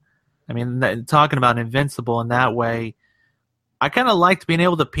 2. I mean, talking about invincible in that way, I kind of liked being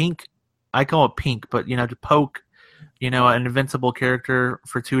able to pink. I call it pink, but to poke, an invincible character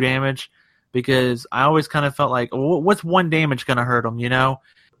for 2 damage, because I always kind of felt like, what's 1 damage going to hurt them?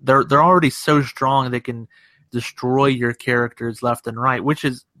 They're already so strong they can destroy your characters left and right, which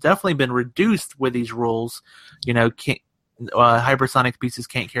has definitely been reduced with these rules. Hypersonic pieces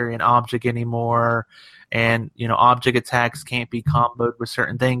can't carry an object anymore, and object attacks can't be comboed with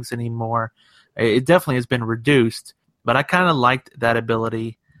certain things anymore. It definitely has been reduced, but I kind of liked that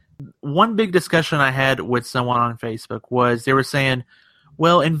ability. One big discussion I had with someone on Facebook was they were saying,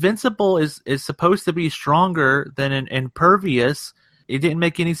 well, Invincible is supposed to be stronger than Impervious. It didn't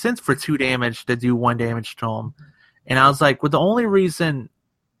make any sense for 2 damage to do 1 damage to him. And I was like, well, the only reason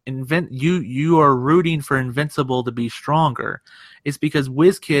you are rooting for Invincible to be stronger is because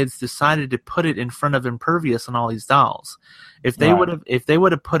WizKids decided to put it in front of Impervious on all these dolls. If they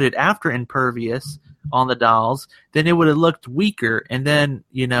would have put it after Impervious on the dolls, then it would have looked weaker. And then,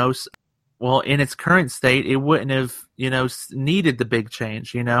 in its current state, it wouldn't have, needed the big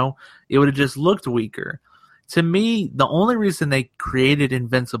change, It would have just looked weaker. To me, the only reason they created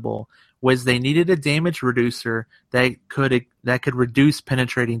Invincible was they needed a damage reducer that could reduce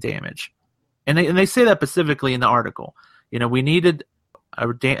penetrating damage. And they say that specifically in the article. We needed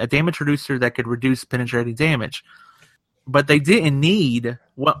a damage reducer that could reduce penetrating damage. But they didn't need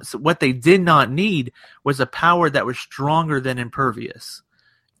what they did not need was a power that was stronger than Impervious.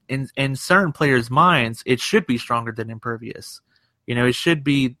 In certain players' minds, it should be stronger than Impervious. It should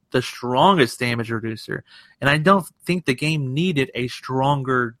be the strongest damage reducer. And I don't think the game needed a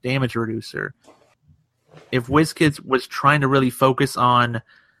stronger damage reducer. If WizKids was trying to really focus on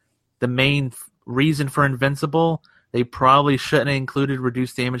the main reason for Invincible, they probably shouldn't have included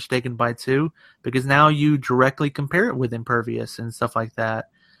reduced damage taken by 2, because now you directly compare it with Impervious and stuff like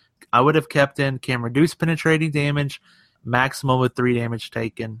that. I would have kept in can reduce penetrating damage, maximum of 3 damage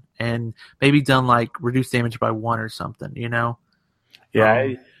taken, and maybe done like reduced damage by 1 or something,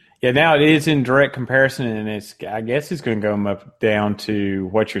 Yeah, now it is in direct comparison, and I guess it's going to go down to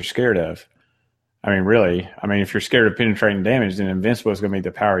what you're scared of. I mean, really. I mean, if you're scared of penetrating damage, then Invincible is going to be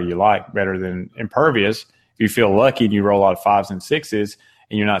the power you like better than Impervious. If you feel lucky and you roll a lot of 5s and 6s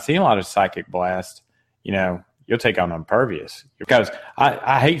and you're not seeing a lot of Psychic Blast, you'll take on Impervious. Because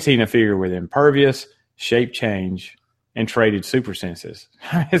I hate seeing a figure with Impervious, Shape Change, and traded Super Senses.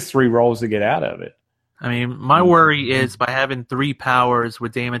 It's 3 rolls to get out of it. I mean, my worry is by having 3 powers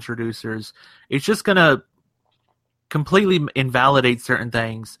with damage reducers, it's just going to completely invalidate certain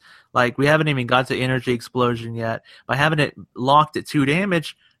things. Like, we haven't even got to Energy Explosion yet. By having it locked at 2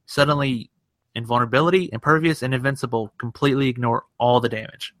 damage, suddenly Invulnerability, Impervious, and Invincible completely ignore all the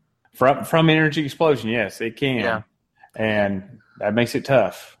damage. From Energy Explosion, yes, it can. Yeah. And that makes it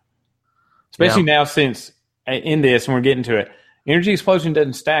tough. Especially now since, in this, and we're getting to it, Energy Explosion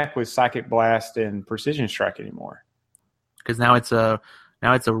doesn't stack with Psychic Blast and Precision Strike anymore. Because now it's a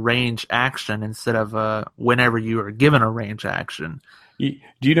range action instead of whenever you are given a range action. Do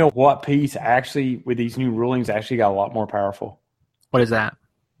you know what piece actually, with these new rulings, actually got a lot more powerful? What is that?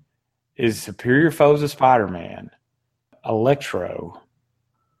 Is Superior Foes of Spider-Man. Electro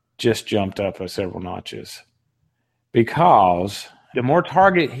just jumped up several notches. Because the more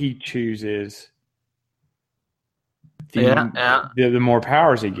target he chooses, the more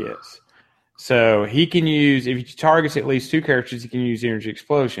powers he gets. So he can use, if he targets at least 2 characters, he can use Energy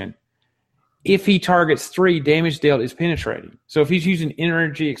Explosion. If he targets 3, damage dealt is penetrating. So if he's using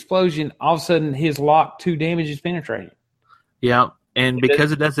Energy Explosion, all of a sudden his lock 2 damage is penetrating. Yeah, and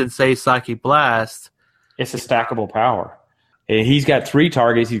because it doesn't say Psychic Blast, it's a stackable power. And he's got 3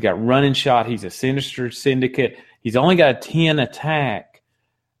 targets. He's got Running Shot. He's a Sinister Syndicate. He's only got a 10 attack.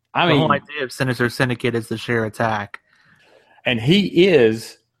 The whole idea of Sinister Syndicate is to share attack. And he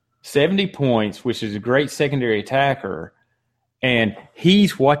is 70 points, which is a great secondary attacker. And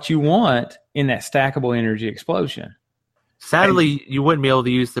he's what you want in that stackable Energy Explosion. Sadly, you wouldn't be able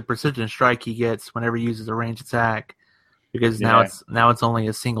to use the Precision Strike he gets whenever he uses a range attack, because now it's only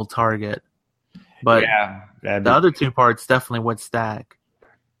a single target. But Yeah, the other two parts definitely would stack.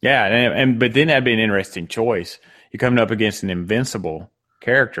 yeah, and but then that'd be an interesting choice. You're coming up against an invincible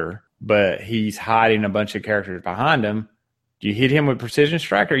character, but he's hiding a bunch of characters behind him. Do you hit him with precision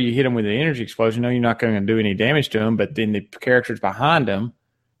strike, or you hit him with an energy explosion? No, you're not going to do any damage to him. But then the characters behind him,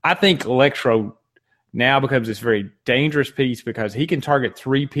 I think Electro now becomes this very dangerous piece because he can target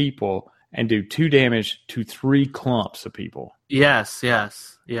 3 people and do 2 damage to 3 clumps of people. Yes,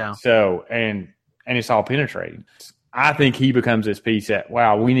 yeah. So and it's all penetrating. I think he becomes this piece that,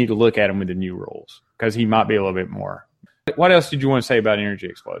 wow, we need to look at him with the new rules because he might be a little bit more. What else did you want to say about energy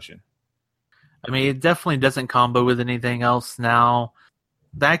explosion? I mean, it definitely doesn't combo with anything else now.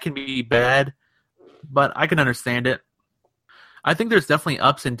 That can be bad, but I can understand it. I think there's definitely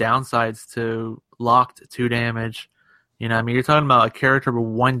ups and downsides to locked 2 damage. You know, I mean, you're talking about a character with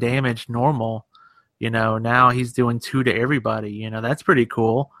 1 damage normal. You know, now he's doing 2 to everybody. You know, that's pretty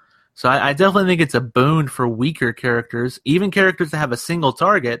cool. So I definitely think it's a boon for weaker characters. Even characters that have a single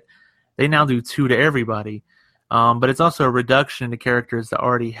target, they now do 2 to everybody. But it's also a reduction to characters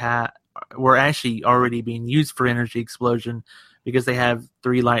that were actually already being used for energy explosion because they have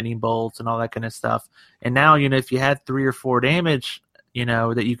 3 lightning bolts and all that kind of stuff. And now, you know, if you had 3 or 4 damage, you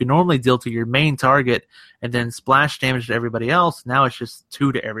know, that you can normally deal to your main target and then splash damage to everybody else, now it's just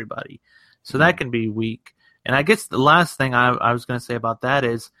 2 to everybody. So that can be weak. And I guess the last thing I was going to say about that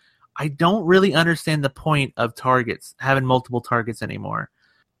is I don't really understand the point of targets, having multiple targets anymore.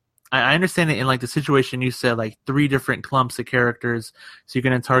 I understand it in like the situation you said, like 3 different clumps of characters, so you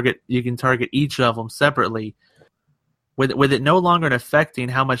can target each of them separately. With it no longer affecting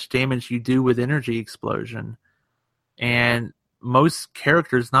how much damage you do with energy explosion, and most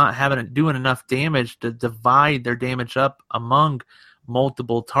characters not doing enough damage to divide their damage up among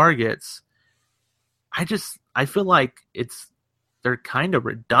multiple targets. I feel like they're kind of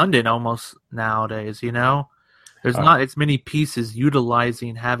redundant almost nowadays, you know? There's not as many pieces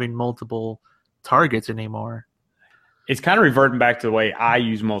utilizing having multiple targets anymore. It's kind of reverting back to the way I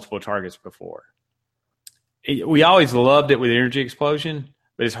used multiple targets before. We always loved it with energy explosion,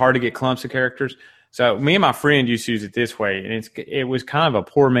 but it's hard to get clumps of characters. So me and my friend used to use it this way, and it was kind of a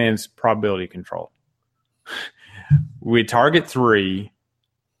poor man's probability control. We'd target 3,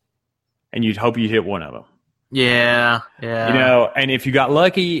 and you'd hope you hit one of them. Yeah. You know, and if you got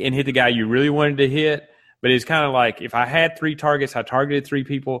lucky and hit the guy you really wanted to hit, but it's kind of like if I had 3 targets, I targeted 3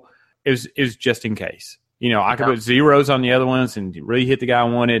 people, it was just in case. You know, I could put zeros on the other ones and really hit the guy I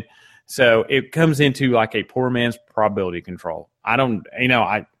wanted. So it comes into like a poor man's probability control. I don't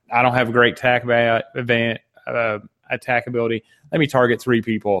have a great attack ability. Let me target 3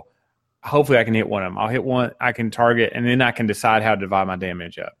 people. Hopefully I can hit one of them. I'll hit one, I can target, and then I can decide how to divide my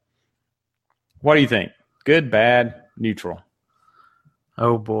damage up. What do you think? Good, bad, neutral?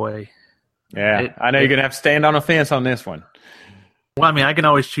 Oh, boy. Yeah, I know you're going to have to stand on a fence on this one. Well, I mean, I can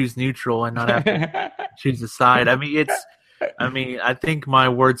always choose neutral and not have to choose a side. I mean, I think my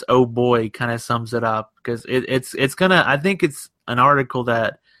words "oh boy" kind of sums it up because it's gonna. I think it's an article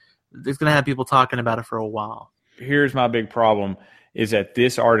that it's gonna have people talking about it for a while. Here's my big problem: is that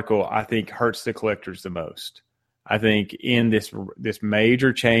this article I think hurts the collectors the most. I think in this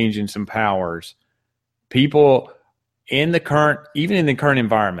major change in some powers, people even in the current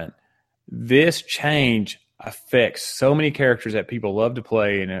environment, this change affects so many characters that people love to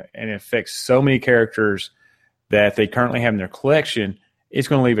play, and it affects so many characters that they currently have in their collection. It's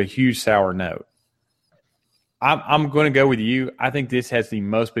going to leave a huge sour note. I'm going to go with you. I think this has the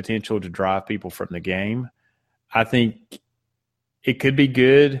most potential to drive people from the game. I think it could be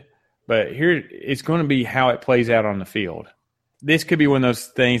good, but here it's going to be how it plays out on the field. This could be one of those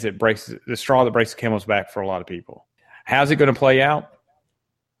things that breaks the straw that breaks the camel's back for a lot of people. How's it going to play out?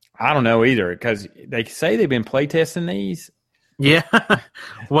 I don't know either, because they say they've been playtesting these. Yeah.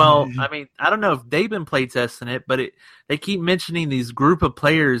 Well, I mean, I don't know if they've been playtesting it, but they keep mentioning these group of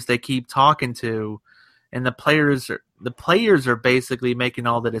players they keep talking to, and the players are basically making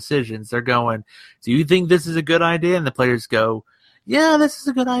all the decisions. They're going, "Do you think this is a good idea?" And the players go, "Yeah, this is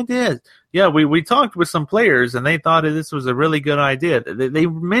a good idea." Yeah, we talked with some players, and they thought this was a really good idea. They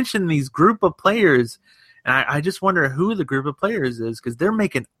mentioned these group of players, and I just wonder who the group of players is, because they're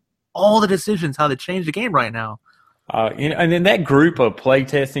making all the decisions how to change the game right now. And then that group of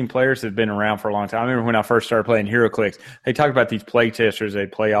playtesting players have been around for a long time. I remember when I first started playing HeroClix, they talked about these playtesters. They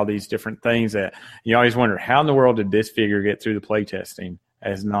play all these different things that you always wonder, how in the world did this figure get through the playtesting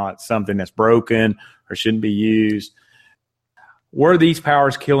as not something that's broken or shouldn't be used? Were these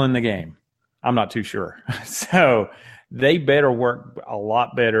powers killing the game? I'm not too sure. So they better work a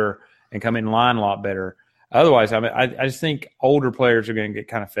lot better and come in line a lot better. Otherwise, I just think older players are going to get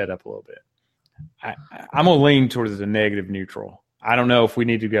kind of fed up a little bit. I'm going to lean towards the negative neutral. I don't know if we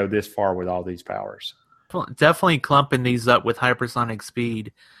need to go this far with all these powers. Definitely clumping these up with hypersonic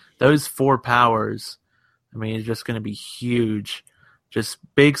speed. Those 4 powers, I mean, it's just going to be huge. Just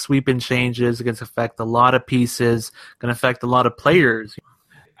big sweeping changes. It's going to affect a lot of pieces. Going to affect a lot of players.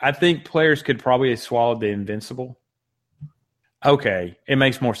 I think players could probably have swallowed the invincible. Okay, it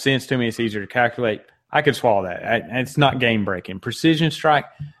makes more sense to me. It's easier to calculate. I could swallow that. It's not game breaking. Precision strike,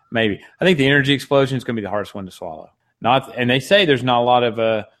 maybe. I think the energy explosion is going to be the hardest one to swallow. And they say there's not a lot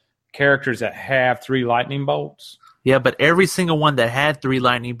of characters that have 3 lightning bolts. Yeah, but every single one that had 3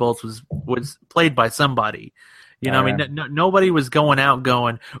 lightning bolts was played by somebody. You know, I mean, nobody was going out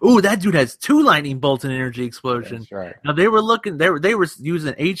going, "Ooh, that dude has 2 lightning bolts and energy explosion." That's right. Now they were looking, they were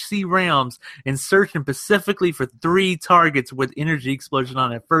using HC rounds and searching specifically for 3 targets with energy explosion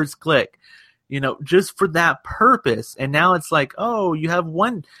on it first click. You know, just for that purpose. And now it's like, oh, you have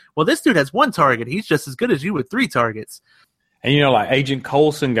 1. Well, this dude has 1 target. He's just as good as you with 3 targets. And like Agent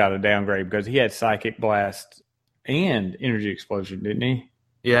Coulson got a downgrade because he had Psychic Blast and energy explosion, didn't he?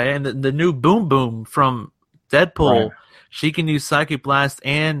 Yeah, and the new Boom Boom from Deadpool, right. She can use Psychic Blast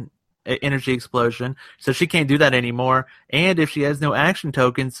and energy explosion, so she can't do that anymore. And if she has no action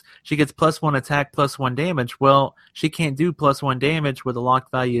tokens, she gets +1 attack, +1 damage. Well, she can't do +1 damage with a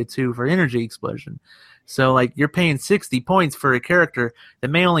locked value of 2 for energy explosion. So, like, you're paying 60 points for a character that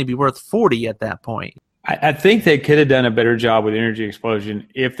may only be worth 40 at that point. I think they could have done a better job with energy explosion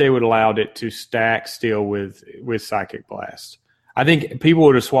if they would have allowed it to stack still with Psychic Blast. I think people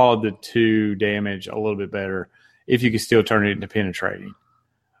would have swallowed the 2 damage a little bit better if you could still turn it into penetrating.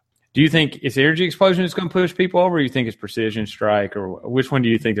 Do you think it's energy explosion that's going to push people over, or do you think it's precision strike, or which one do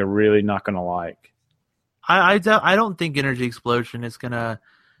you think they're really not going to like? I don't think energy explosion is going to.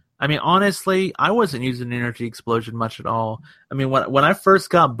 I mean, honestly, I wasn't using energy explosion much at all. I mean, when I first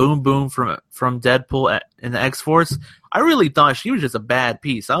got Boom Boom from Deadpool in the X-Force, I really thought she was just a bad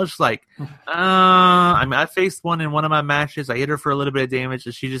piece. I was just like, I mean, I faced one in one of my matches. I hit her for a little bit of damage,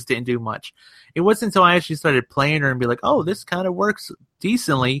 and she just didn't do much. It wasn't until I actually started playing her and be like, oh, this kind of works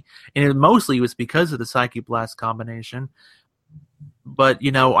decently, and it mostly was because of the Psychic Blast combination. But,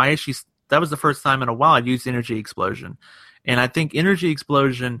 you know, that was the first time in a while I'd used energy explosion. And I think energy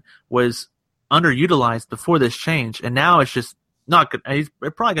explosion was underutilized before this change, and now it's just not good. It's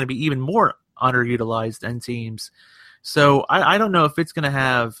probably going to be even more underutilized in teams. So I don't know if it's going to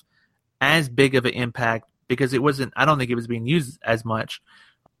have as big of an impact because it wasn't. I don't think it was being used as much.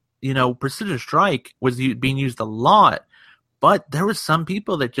 You know, Precision Strike was being used a lot, but there were some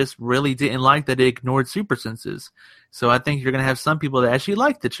people that just really didn't like that it ignored super senses. So I think you're going to have some people that actually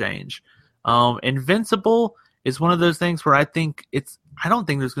like the change. Invincible is one of those things where I don't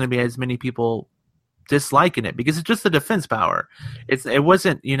think there's going to be as many people disliking it because it's just a defense power. It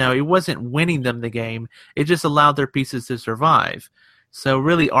wasn't winning them the game. It just allowed their pieces to survive. So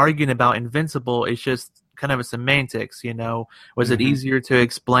really arguing about Invincible is just kind of a semantics, you know. Was it easier to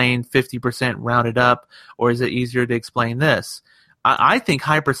explain 50% rounded up, or is it easier to explain this? I think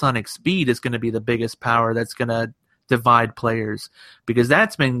hypersonic speed is going to be the biggest power that's going to divide players, because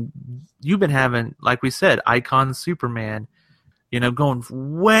you've been having, like we said, Icon Superman, you know, going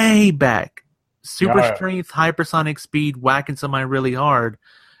way back, super strength, hypersonic speed, whacking somebody really hard.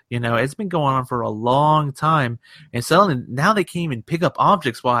 You know, it's been going on for a long time, and suddenly now they can't even pick up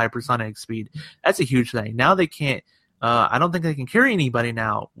objects while hypersonic speed. That's a huge thing. Now they can't. I don't think they can carry anybody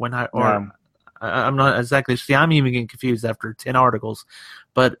now. I'm not exactly. See, I'm even getting confused after 10 articles,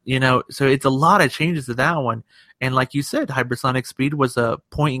 but you know, so it's a lot of changes to that one. And like you said, hypersonic speed was a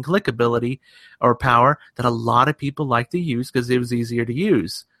point and click ability or power that a lot of people like to use because it was easier to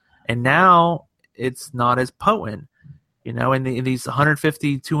use. And now it's not as potent, you know, in these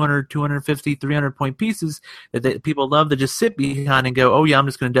 150, 200, 250, 300 point pieces that people love to just sit behind and go, oh yeah, I'm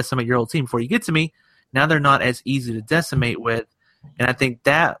just going to decimate your whole team before you get to me. Now they're not as easy to decimate with. And I think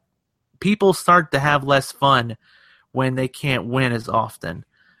that people start to have less fun when they can't win as often.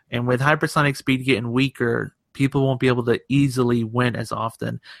 And with hypersonic speed getting weaker, people won't be able to easily win as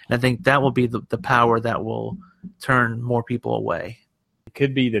often. And I think that will be the power that will turn more people away. It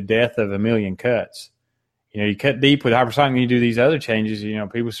could be the death of a million cuts. You know, you cut deep with hypersonic and you do these other changes, you know,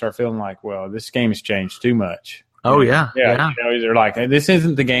 people start feeling like, well, this game has changed too much. Oh, yeah. Yeah. You know, they're like, this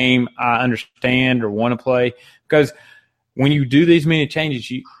isn't the game I understand or want to play. Because when you do these many changes,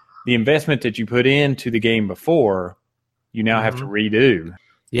 the investment that you put into the game before, you now have to redo.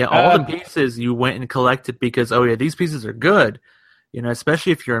 Yeah, all the pieces you went and collected because, oh yeah, these pieces are good. You know,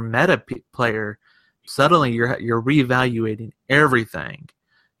 especially if you're a meta player, suddenly you're reevaluating everything.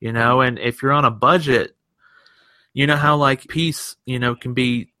 You know, and if you're on a budget, You know how like piece, can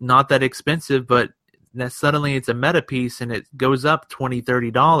be not that expensive, but that suddenly it's a meta piece and it goes up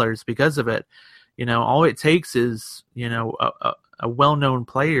 $20-$30 because of it. All it takes is, a well-known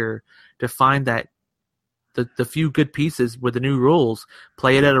player to find that the few good pieces with the new rules,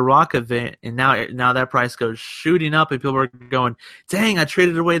 play it at a rock event, and now that price goes shooting up, and people are going, "Dang, I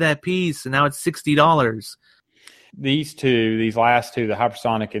traded away that piece, and now it's $60." These last two, the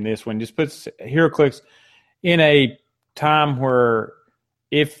Hypersonic and this one, just puts HeroClix in a time where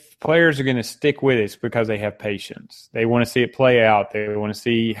if players are going to stick with it, it's because they have patience. They want to see it play out. They want to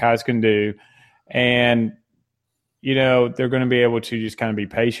see how it's going to do, and they're going to be able to just kind of be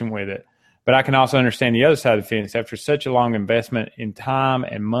patient with it. But I can also understand the other side of the fence. After such a long investment in time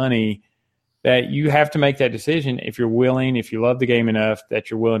and money, that you have to make that decision if you're willing, if you love the game enough, that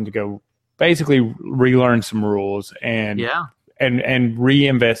you're willing to go basically relearn some rules and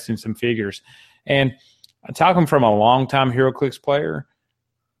reinvest in some figures. And I'm talking from a long-time HeroClix player,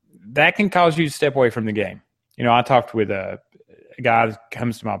 that can cause you to step away from the game. I talked with a guy that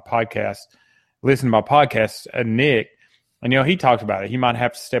comes to my podcast, listen to my podcast, Nick, and, he talked about it. He might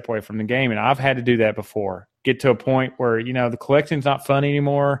have to step away from the game, and I've had to do that before. Get to a point where, the collecting's not fun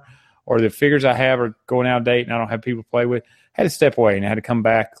anymore, or the figures I have are going out of date and I don't have people to play with. I had to step away, and I had to come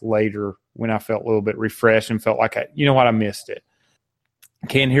back later when I felt a little bit refreshed and felt like, I missed it.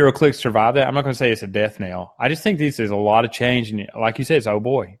 Can HeroClix survive that? I'm not going to say it's a death knell. I just think this is a lot of change. And like you said, it's, oh,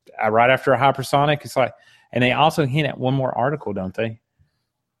 boy. Right after a Hypersonic, it's like – and they also hint at one more article, don't they?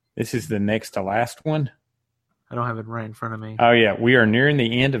 This is the next to last one. I don't have it right in front of me. Oh, yeah. We are nearing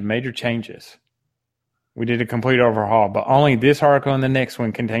the end of major changes. We did a complete overhaul, but only this article and the next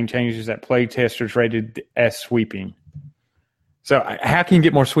one contain changes that play testers rated as sweeping. So how can you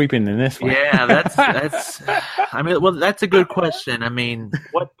get more sweeping than this one? Yeah, that's that's a good question. I mean,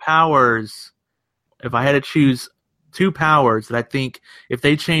 what powers, if I had to choose two powers that I think if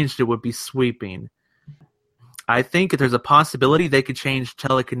they changed it would be sweeping, I think there's a possibility they could change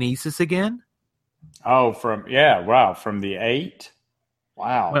telekinesis again. Oh, from the 8.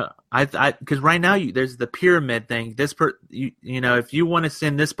 Wow. Well, I because right now there's the pyramid thing. If you want to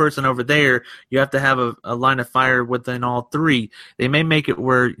send this person over there, you have to have a line of fire within all three. They may make it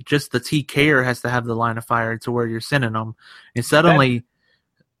where just the TKer has to have the line of fire to where you're sending them, and suddenly.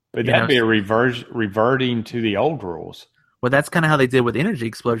 That'd be a reverting to the old rules. Well, that's kind of how they did with Energy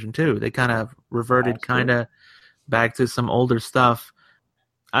Explosion too. They kind of reverted back to some older stuff.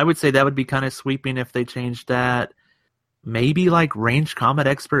 I would say that would be kind of sweeping if they changed that. Maybe like range combat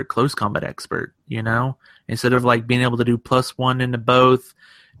expert, close combat expert, instead of like being able to do +1 into both.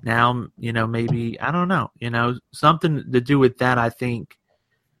 Now, maybe, I don't know, something to do with that. I think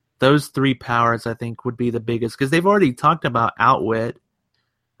those three powers, I think, would be the biggest because they've already talked about Outwit.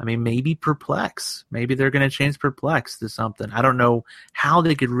 I mean, maybe Perplex. Maybe they're going to change Perplex to something. I don't know how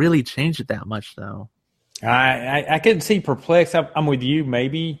they could really change it that much, though. I couldn't see Perplex. I'm with you.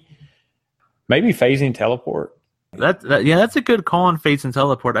 Maybe phasing teleport. That's a good call on phase and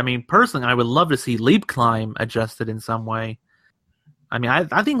teleport. I mean, personally, I would love to see leap climb adjusted in some way. I mean,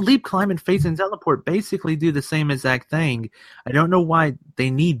 I think leap climb and phase and teleport basically do the same exact thing. I don't know why they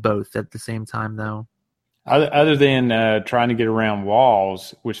need both at the same time, though. Other than trying to get around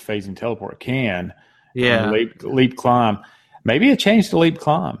walls, which phase and teleport can. Yeah. Leap climb. Maybe a change to leap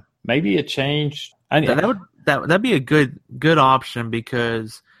climb. Maybe a change. That'd be a good option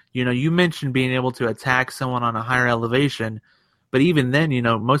because you mentioned being able to attack someone on a higher elevation, but even then,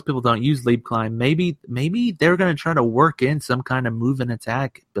 most people don't use leap climb. Maybe they're going to try to work in some kind of move and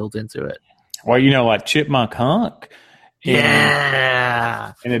attack built into it. Well, like Chipmunk Hunk.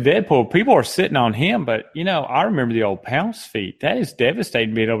 Yeah. And the Deadpool, people are sitting on him, but I remember the old Pounce feat. That is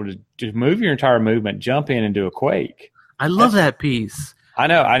devastating being able to just move your entire movement, jump in, and do a quake. I love that piece. I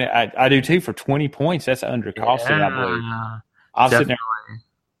know, I do too. For 20 points, that's under costed, I believe. I'll sit there,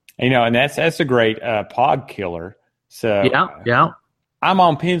 and that's a great pod killer. So yeah. I'm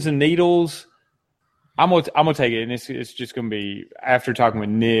on pins and needles. I'm gonna take it, and it's just gonna be after talking with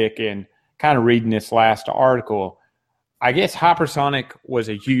Nick and kind of reading this last article. I guess Hypersonic was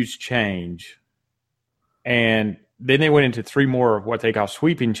a huge change, and then they went into 3 more of what they call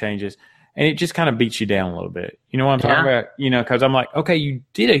sweeping changes. And it just kind of beats you down a little bit. You know what I'm talking about? Because I'm like, okay, you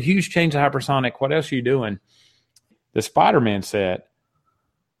did a huge change to Hypersonic. What else are you doing? The Spider-Man set,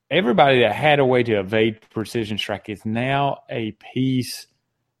 everybody that had a way to evade precision strike is now a piece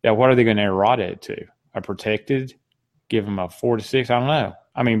that what are they going to errata it to? A protected? Give them a 4 to 6? I don't know.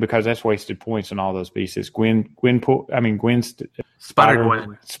 I mean, because that's wasted points on all those pieces.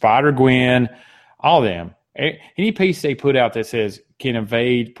 Spider-Gwen, all of them. Any piece they put out that says can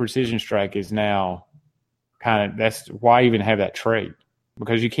evade precision strike is now that's why even have that trait,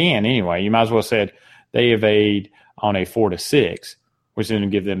 because you can anyway. You might as well have said they evade on a 4 to 6, which then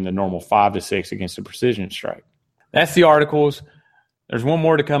give them the normal 5 to 6 against the precision strike. That's the articles. There's one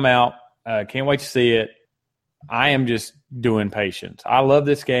more to come out. Can't wait to see it. I am just doing patience. I love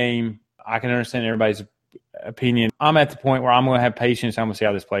this game. I can understand everybody's opinion. I'm at the point where I'm going to have patience. I'm going to see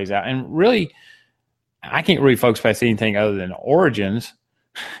how this plays out. And really, I can't really focus past anything other than Origins.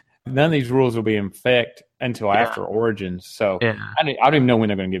 None of these rules will be in effect until after Origins. So I don't even know when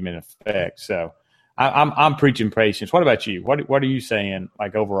they're going to get them in effect. So I'm preaching patience. What about you? What are you saying,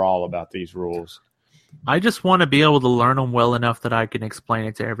 like, overall about these rules? I just want to be able to learn them well enough that I can explain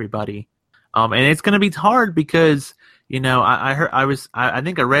it to everybody. And it's going to be hard because, I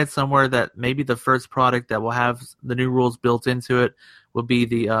think I read somewhere that maybe the first product that will have the new rules built into it will be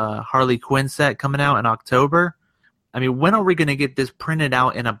the Harley Quinn set coming out in October. I mean, when are we going to get this printed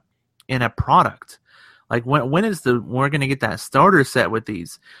out in a product? Like, when we're going to get that starter set with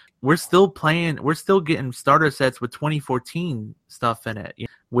these? We're still getting starter sets with 2014 stuff in it.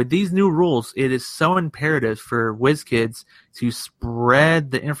 With these new rules, it is so imperative for WizKids to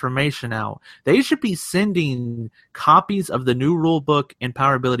spread the information out. They should be sending copies of the new rule book and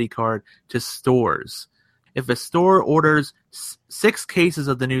Power Ability card to stores. If a store orders 6 cases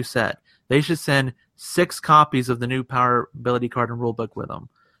of the new set, they should send 6 copies of the new Power Ability card and rule book with them.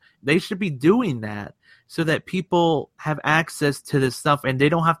 They should be doing that so that people have access to this stuff and they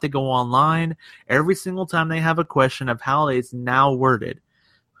don't have to go online every single time they have a question of how it's now worded.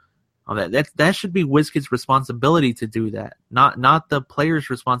 That should be WizKids' responsibility to do that, not the player's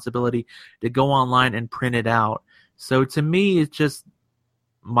responsibility to go online and print it out. So to me, it's just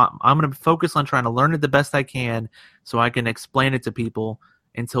I'm going to focus on trying to learn it the best I can so I can explain it to people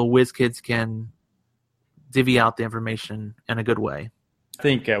until WizKids can divvy out the information in a good way. I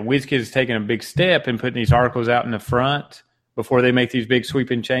think WizKids is taking a big step in putting these articles out in the front before they make these big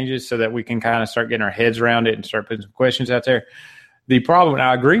sweeping changes so that we can kind of start getting our heads around it and start putting some questions out there. The problem, and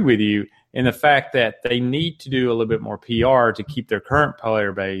I agree with you, in the fact that they need to do a little bit more PR to keep their current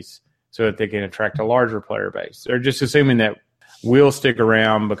player base so that they can attract a larger player base. They're just assuming that we'll stick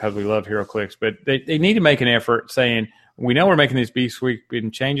around because we love HeroClix, but they need to make an effort saying, we know we're making these big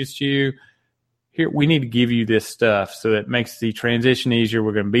sweeping changes to you. Here, we need to give you this stuff so that it makes the transition easier.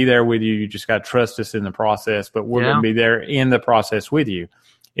 We're going to be there with you. You just got to trust us in the process, but we're going to be there in the process with you.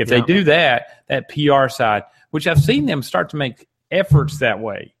 If they do that PR side, which I've seen them start to make efforts that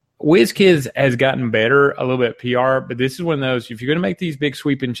way. WizKids has gotten better a little bit at PR, but this is one of those, if you're going to make these big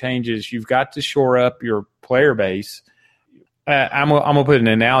sweeping changes, you've got to shore up your player base. I'm going to put an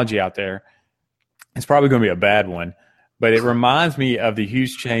analogy out there. It's probably going to be a bad one. But it reminds me of the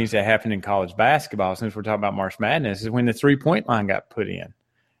huge change that happened in college basketball, since we're talking about March Madness, is when the three-point line got put in. And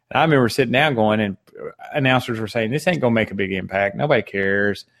I remember sitting down going, and announcers were saying, this ain't going to make a big impact. Nobody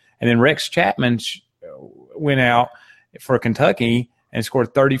cares. And then Rex Chapman went out for Kentucky and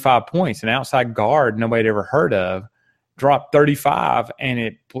scored 35 points. An outside guard nobody had ever heard of dropped 35,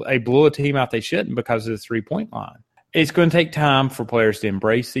 and they blew a team out they shouldn't because of the three-point line. It's going to take time for players to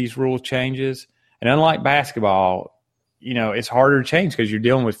embrace these rule changes. And unlike basketball, it's harder to change because you're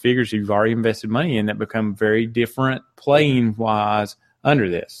dealing with figures you've already invested money in that become very different playing wise under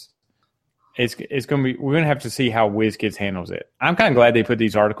this. It's going to be, we're going to have to see how WizKids handles it. I'm kind of glad they put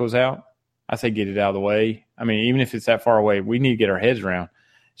these articles out. I say get it out of the way. I mean, even if it's that far away, we need to get our heads around.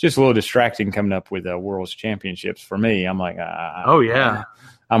 It's just a little distracting coming up with World's Championships for me. I'm like, I'm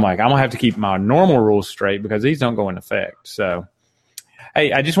going to have to keep my normal rules straight because these don't go into effect. So,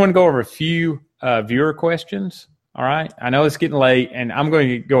 hey, I just want to go over a few viewer questions. All right. I know it's getting late, and I'm going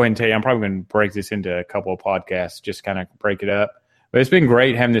to go ahead and tell you, I'm probably going to break this into a couple of podcasts, just kind of break it up. But it's been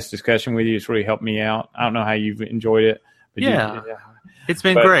great having this discussion with you. It's really helped me out. I don't know how you've enjoyed it. But it's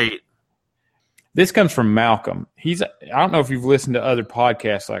been great. This comes from Malcolm. I don't know if you've listened to other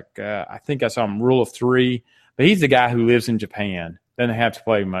podcasts, like I think I saw him Rule of Three, but he's the guy who lives in Japan. Doesn't have to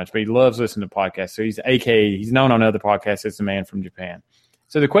play much, but he loves listening to podcasts. So he's known on other podcasts as the man from Japan.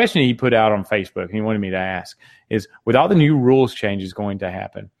 So the question he put out on Facebook, and he wanted me to ask, is with all the new rules changes going to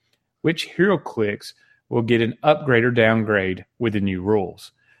happen, which HeroClix will get an upgrade or downgrade with the new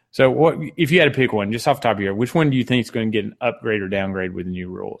rules? So what if you had to pick one, just off the top of your head, which one do you think is going to get an upgrade or downgrade with the new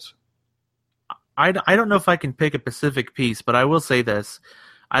rules? I don't know if I can pick a specific piece, but I will say this.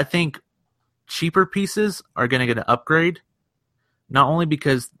 I think cheaper pieces are going to get an upgrade, not only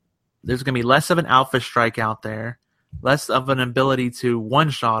because there's going to be less of an alpha strike out there, less of an ability to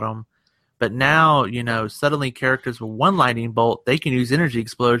one-shot them, but now, suddenly characters with one lightning bolt, they can use energy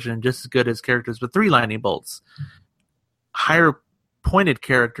explosion just as good as characters with 3 lightning bolts. Higher pointed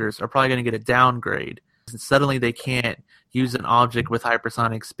characters are probably going to get a downgrade. Suddenly they can't use an object with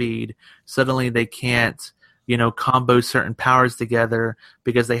hypersonic speed. Suddenly they can't, combo certain powers together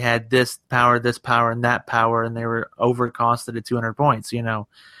because they had this power, and that power, and they were overcosted at 200 points,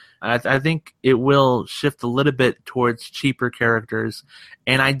 I think it will shift a little bit towards cheaper characters.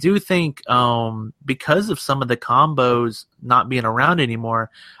 And I do think because of some of the combos not being around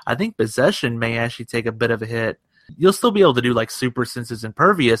anymore, I think Possession may actually take a bit of a hit. You'll still be able to do like Super Senses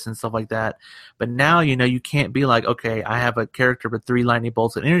Impervious and stuff like that. But now, you can't be like, okay, I have a character with 3 lightning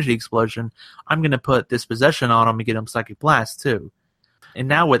bolts and energy explosion. I'm going to put this Possession on him and get him Psychic Blast too. And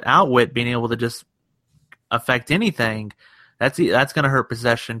now with Outwit being able to just affect anything, that's going to hurt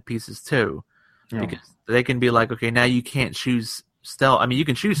Possession pieces too. Yeah. Because they can be like, okay, now you can't choose stealth. I mean, you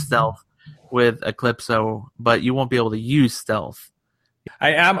can choose stealth with Eclipso, but you won't be able to use stealth.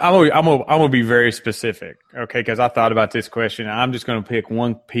 I'm gonna be very specific, okay? Because I thought about this question. I'm just gonna pick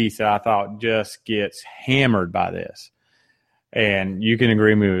one piece that I thought just gets hammered by this, and you can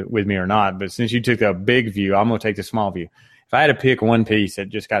agree with me or not. But since you took the big view, I'm gonna take the small view. If I had to pick one piece that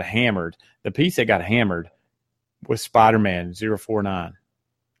just got hammered, the piece that got hammered was Spider-Man 049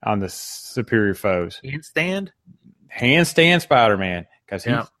 on the Superior Foes. Handstand Spider-Man, because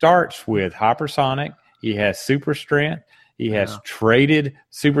he starts with hypersonic. He has super strength. He has traded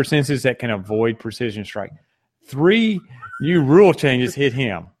super senses that can avoid precision strike. 3 new rule changes hit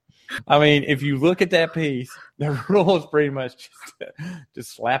him. I mean, if you look at that piece, the rules pretty much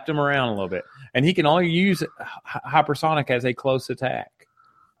just slapped him around a little bit. And he can only use hypersonic as a close attack.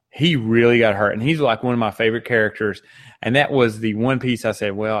 He really got hurt. And he's like one of my favorite characters. And that was the one piece I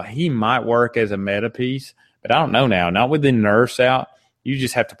said, well, he might work as a meta piece, but I don't know now. Not with the nerfs out. You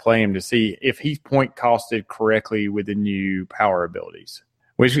just have to play him to see if he's point costed correctly with the new power abilities.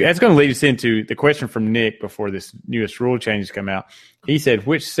 Which that's going to lead us into the question from Nick before this newest rule changes come out. He said,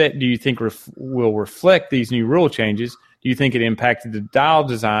 which set do you think will reflect these new rule changes? Do you think it impacted the dial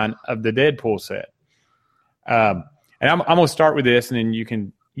design of the Deadpool set? And I'm going to start with this, and then you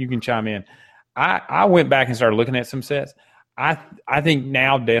can chime in. I went back and started looking at some sets. I think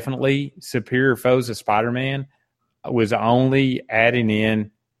now definitely Superior Foes of Spider-Man was only adding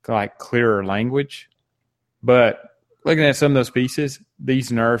in like clearer language. But looking at some of those pieces,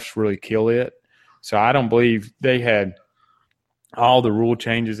 these nerfs really kill it. So I don't believe they had all the rule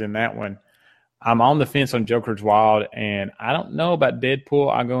changes in that one. I'm on the fence on Joker's Wild, and I don't know about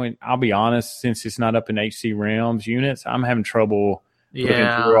Deadpool. I'll be honest, since it's not up in HC Realms units, I'm having trouble putting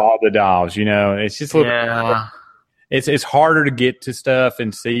through all the dials. It's just a little It's harder to get to stuff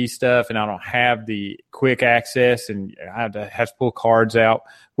and see stuff, and I don't have the quick access, and I have to pull cards out,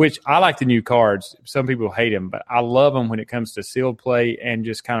 which I like the new cards. Some people hate them, but I love them when it comes to sealed play and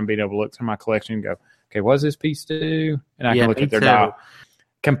just kind of being able to look through my collection and go, okay, what does this piece do? And I can look at their dial.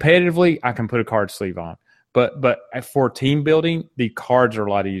 Competitively, I can put a card sleeve on. But for team building, the cards are a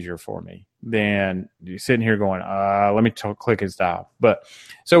lot easier for me than sitting here going, let me click his dial. But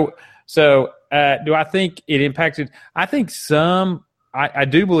so do I think it impacted? I think some. I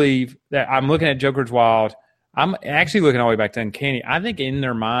do believe that I'm looking at Joker's Wild. I'm actually looking all the way back to Uncanny. I think in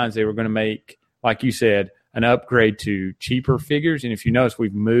their minds they were going to make, like you said, an upgrade to cheaper figures. And if you notice,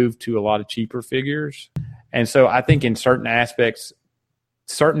 we've moved to a lot of cheaper figures. And so I think in certain aspects,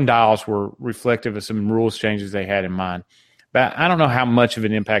 certain dials were reflective of some rules changes they had in mind. But I don't know how much of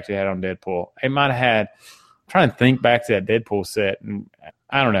an impact it had on Deadpool. It might have had. I'm trying to think back to that Deadpool set, and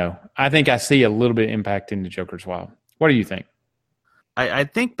I don't know. I think I see a little bit of impact in the Joker's Wild. What do you think? I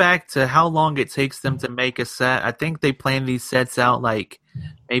think back to how long it takes them to make a set. I think they plan these sets out like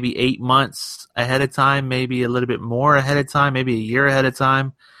maybe 8 months ahead of time, maybe a little bit more ahead of time, maybe a year ahead of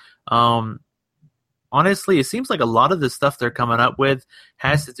time. Honestly, it seems like a lot of the stuff they're coming up with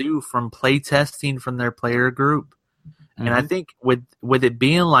has to do from play testing from their player group. Mm-hmm. And I think with it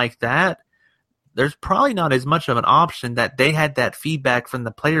being like that, there's probably not as much of an option that they had that feedback from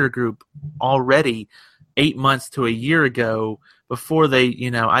the player group already 8 months to a year ago before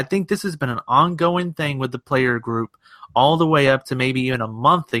they, I think this has been an ongoing thing with the player group all the way up to maybe even a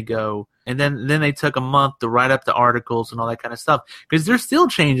month ago. And then they took a month to write up the articles and all that kind of stuff because they're still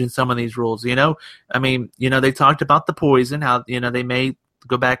changing some of these rules, I mean, they talked about the poison, how, they may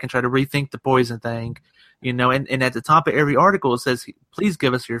go back and try to rethink the poison thing. And at the top of every article, it says, please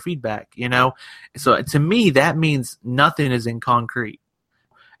give us your feedback, So to me, that means nothing is in concrete.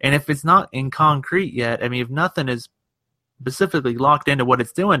 And if it's not in concrete yet, I mean, if nothing is specifically locked into what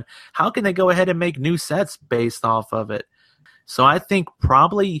it's doing, how can they go ahead and make new sets based off of it? So I think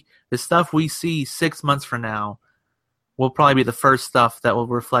probably the stuff we see 6 months from now will probably be the first stuff that will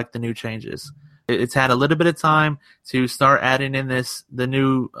reflect the new changes. It's had a little bit of time to start adding in the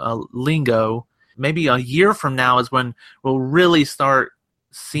new lingo. maybe a year from now is when we'll really start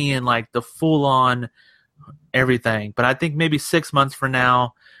seeing like the full on everything. But I think maybe 6 months from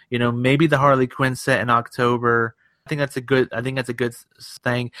now, maybe the Harley Quinn set in October. I think that's a good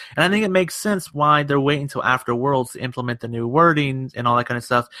thing, and I think it makes sense why they're waiting until after Worlds to implement the new wording and all that kind of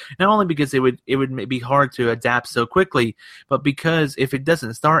stuff. Not only because it would be hard to adapt so quickly, but because if it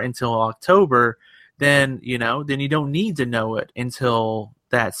doesn't start until October, then you don't need to know it until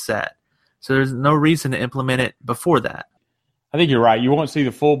that set. So there's no reason to implement it before that. I think you're right. You won't see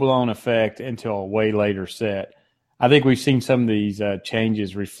the full-blown effect until a way later set. I think we've seen some of these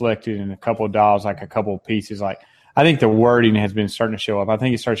changes reflected in a couple of dials, like a couple of pieces. Like I think the wording has been starting to show up. I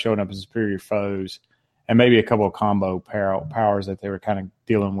think it started showing up as superior foes and maybe a couple of combo powers that they were kind of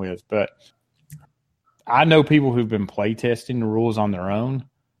dealing with. But I know people who've been playtesting the rules on their own.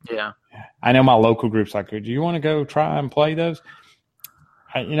 Yeah. I know my local group's like, do you want to go try and play those?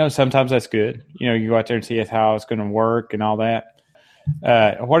 Sometimes that's good. You go out there and see how it's going to work and all that.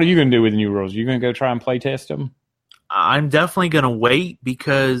 What are you going to do with the new rules? Are you going to go try and play test them? I'm definitely going to wait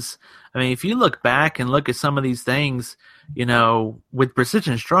because, if you look back and look at some of these things, with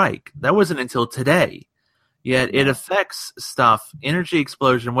Precision Strike, that wasn't until today. Yet it affects stuff. Energy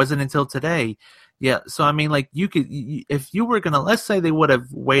Explosion wasn't until today. Yeah, so you could, if you were going to, let's say they would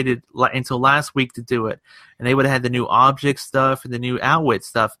have waited until last week to do it, and they would have had the new object stuff and the new outwit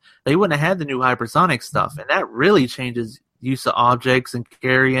stuff, they wouldn't have had the new hypersonic stuff, and that really changes use of objects and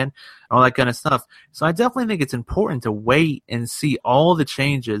carrying, all that kind of stuff. So I definitely think it's important to wait and see all the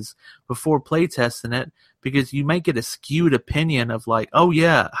changes before playtesting it, because you might get a skewed opinion of like, oh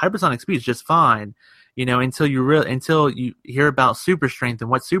yeah, hypersonic speed is just fine. Until you hear about super strength and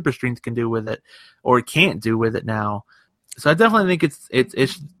what super strength can do with it or can't do with it now. So I definitely think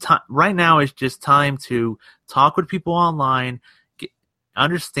it's right now it's just time to talk with people online,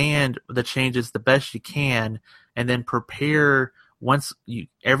 understand the changes the best you can, and then prepare once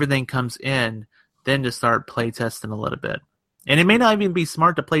everything comes in, then to start playtesting a little bit. And it may not even be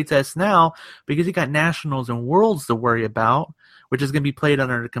smart to playtest now because you got Nationals and Worlds to worry about, which is going to be played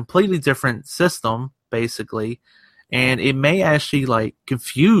under a completely different system, basically. And it may actually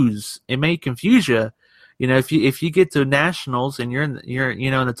confuse you. If you get to Nationals and you're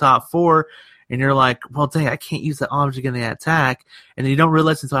in the top 4, and you're like, well, dang, I can't use that object in the attack, and then you don't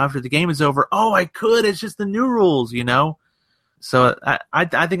realize until after the game is over, oh, I could. It's just the new rules, So I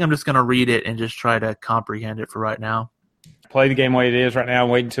think I'm just going to read it and just try to comprehend it for right now. Play the game the way it is right now.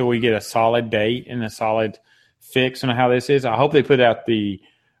 Wait until we get a solid date and a solid fix on how this is. I hope they put out the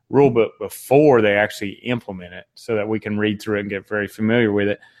rule book before they actually implement it so that we can read through it and get very familiar with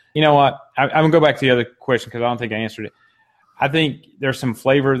it. You know what? I'm going to go back to the other question because I don't think I answered it. I think there's some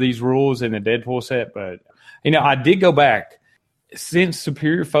flavor of these rules in the Deadpool set, but, I did go back. Since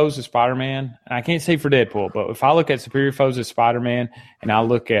Superior Foes of Spider-Man, and I can't say for Deadpool, but if I look at Superior Foes of Spider-Man and I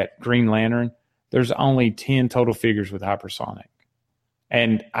look at Green Lantern, there's only 10 total figures with hypersonic.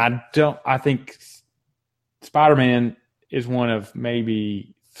 And I think Spider-Man is one of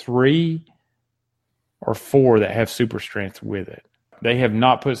maybe 3 or 4 that have super strength with it. They have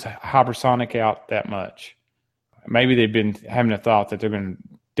not put hypersonic out that much. Maybe they've been having a thought that they're going to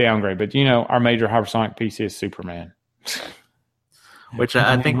downgrade, but our major hypersonic piece is Superman. Which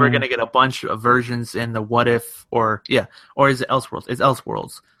I think we're going to get a bunch of versions in the What If, or is it Elseworlds? It's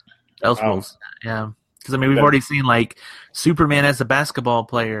Elseworlds. Yeah. Because, we've already seen, Superman as a basketball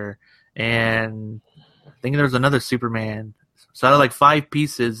player, and I think there's another Superman. So out of, 5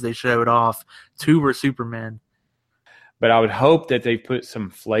 pieces they showed off, 2 were Superman. But I would hope that they put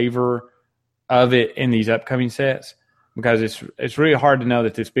some flavor of it in these upcoming sets, because it's really hard to know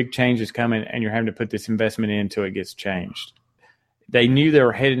that this big change is coming and you're having to put this investment in until it gets changed. They knew they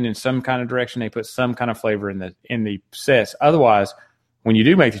were heading in some kind of direction. They put some kind of flavor in the sets. Otherwise, when you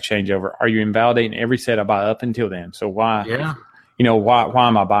do make the changeover, are you invalidating every set I buy up until then? So why? Yeah. Why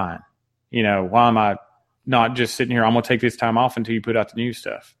am I buying? Why am I not just sitting here? I'm going to take this time off until you put out the new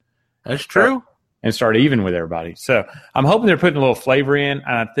stuff. That's true. And start even with everybody. So I'm hoping they're putting a little flavor in,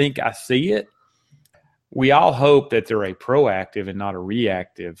 and I think I see it. We all hope that they're a proactive and not a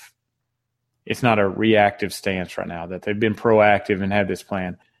reactive. It's not a reactive stance right now, that they've been proactive and had this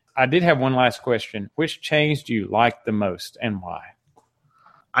plan. I did have one last question. Which change do you like the most and why?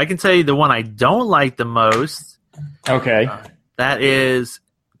 I can tell you the one I don't like the most. Okay. That is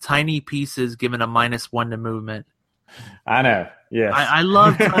tiny pieces given a -1 to movement. I know. Yes. I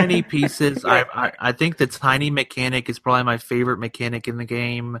love tiny pieces. I think the tiny mechanic is probably my favorite mechanic in the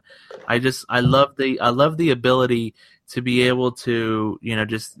game. I love the ability to be able to,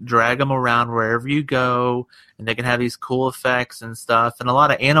 just drag them around wherever you go, and they can have these cool effects and stuff. And a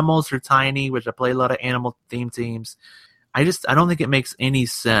lot of animals are tiny, which I play a lot of animal theme teams. I don't think it makes any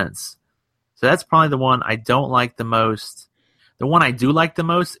sense. So that's probably the one I don't like the most. The one I do like the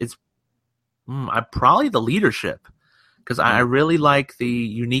most is probably the leadership, because I really like the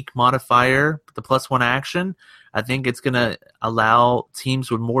unique modifier, the +1 action. I think it's going to allow teams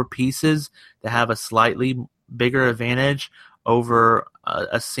with more pieces to have a slightly bigger advantage over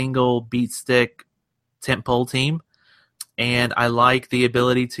a single beat stick tent pole team. And I like the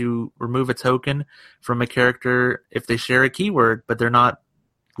ability to remove a token from a character if they share a keyword, but they're not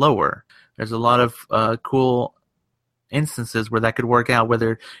lower. There's a lot of cool instances where that could work out,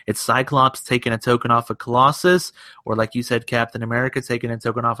 whether it's Cyclops taking a token off of Colossus, or like you said, Captain America taking a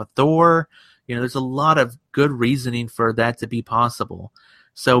token off of Thor. There's a lot of good reasoning for that to be possible.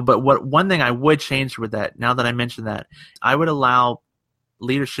 So, but one thing I would change with that, now that I mentioned that, I would allow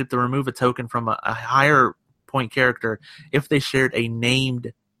leadership to remove a token from a higher point character if they shared a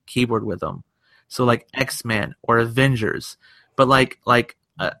named keyword with them. So like X-Men or Avengers. But like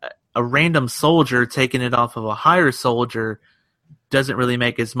a random soldier taking it off of a higher soldier doesn't really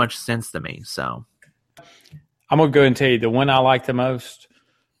make as much sense to me. So I'm going to go ahead and tell you the one I like the most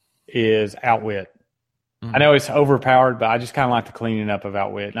is Outwit. I know it's overpowered, but I just kind of like the cleaning up of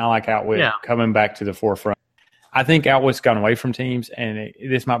Outwit, and I like Outwit coming back to the forefront. I think Outwit's gone away from teams, and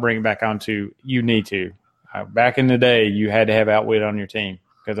this might bring it back on to you need to. Back in the day, you had to have Outwit on your team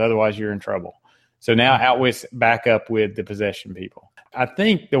because otherwise you're in trouble. So now Outwit's back up with the possession people. I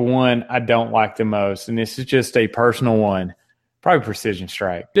think the one I don't like the most, and this is just a personal one, probably Precision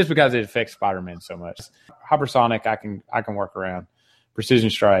Strike, just because it affects Spider-Man so much. Hypersonic, I can work around. Precision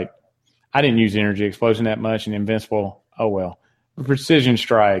Strike, I didn't use Energy Explosion that much, and Invincible, oh well. But Precision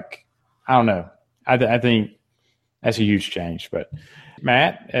Strike, I don't know. I think that's a huge change. But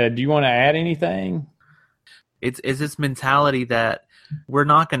Matt, do you want to add anything? It's this mentality that we're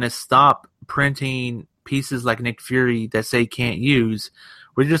not going to stop printing pieces like Nick Fury that say can't use.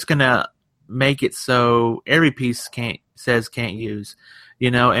 We're just going to make it so every piece says can't use.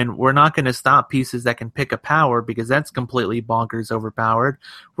 And we're not going to stop pieces that can pick a power because that's completely bonkers overpowered.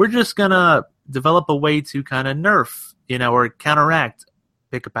 We're just going to develop a way to kind of nerf, or counteract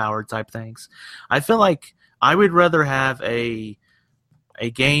pick a power type things. I feel like I would rather have a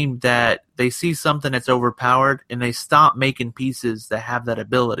game that they see something that's overpowered and they stop making pieces that have that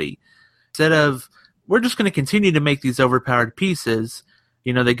ability. Instead of, we're just going to continue to make these overpowered pieces.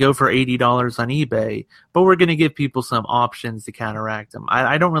 They go for $80 on eBay, but we're going to give people some options to counteract them.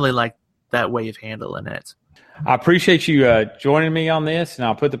 I don't really like that way of handling it. I appreciate you joining me on this, and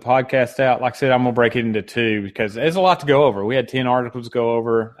I'll put the podcast out. Like I said, I'm going to break it into 2 because there's a lot to go over. We had 10 articles to go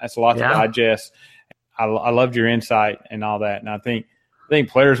over. That's a lot to digest. I loved your insight and all that, and I think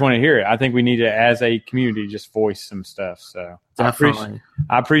players want to hear it. I think we need to, as a community, just voice some stuff. So definitely.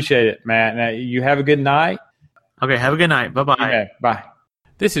 I appreciate it, Matt. Now, you have a good night. Okay, have a good night. Bye-bye. Okay, bye.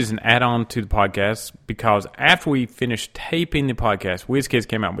 This is an add-on to the podcast because after we finished taping the podcast, WizKids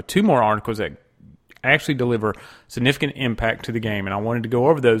came out with 2 more articles that actually deliver significant impact to the game, and I wanted to go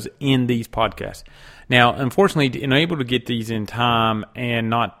over those in these podcasts. Now, unfortunately, unable to get these in time and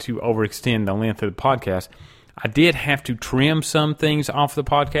not to overextend the length of the podcast, I did have to trim some things off the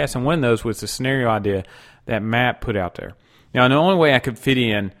podcast, and one of those was the scenario idea that Matt put out there. Now, the only way I could fit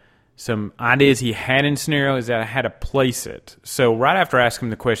in some ideas he had in scenario is that I had to place it. So right after I asked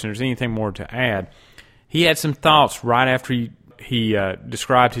him the question, there's anything more to add, he had some thoughts right after he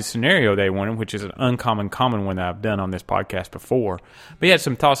described his scenario they wanted, which is an common one that I've done on this podcast before. But he had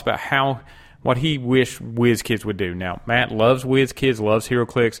some thoughts about what he wished WizKids would do. Now, Matt loves WizKids, loves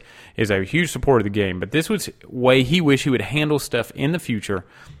HeroClix, is a huge supporter of the game, but this was the way he wished he would handle stuff in the future.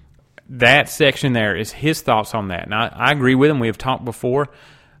 That section there is his thoughts on that. And I agree with him. We have talked before.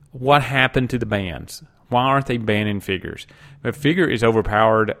 What happened to the bans? Why aren't they banning figures? If a figure is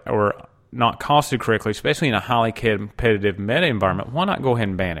overpowered or not costed correctly, especially in a highly competitive meta environment, why not go ahead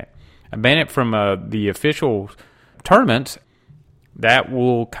and ban it? And ban it from the official tournaments. That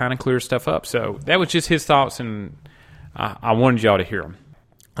will kind of clear stuff up. So that was just his thoughts, and I wanted y'all to hear them.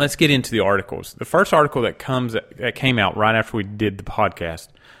 Let's get into the articles. The first article that came out right after we did the podcast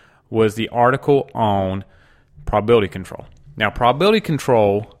was the article on probability control. Now, probability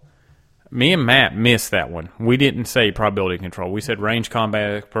control, me and Matt missed that one. We didn't say probability control. We said range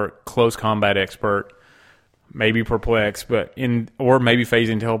combat expert, close combat expert, maybe perplex, or maybe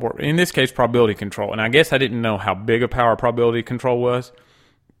phasing teleport. In this case, probability control. And I guess I didn't know how big a power probability control was.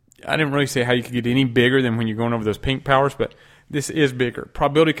 I didn't really say how you could get any bigger than when you're going over those pink powers, but this is bigger.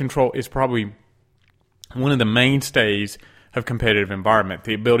 Probability control is probably one of the mainstays of competitive environment,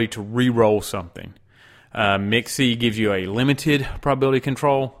 the ability to re-roll something. Mixie gives you a limited probability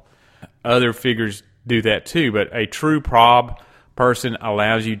control. Other figures do that too, but a true prob person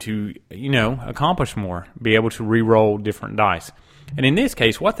allows you to, accomplish more, be able to re-roll different dice. And in this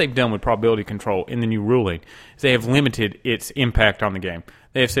case, what they've done with probability control in the new ruling is they have limited its impact on the game.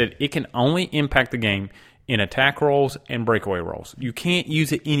 They have said it can only impact the game in attack rolls and breakaway rolls. You can't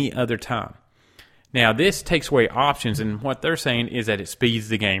use it any other time. Now, this takes away options, and what they're saying is that it speeds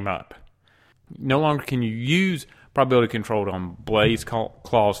the game up. No longer can you use probability control on Blaze,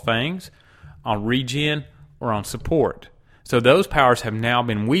 Claws, Fangs, on regen, or on support. So those powers have now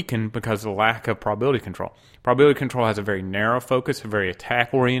been weakened because of the lack of probability control. Probability control has a very narrow focus, a very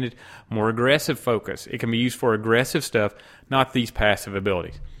attack-oriented, more aggressive focus. It can be used for aggressive stuff, not these passive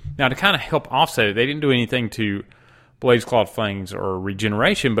abilities. Now, to kind of help offset it, they didn't do anything to Blaze, Clawed Fangs or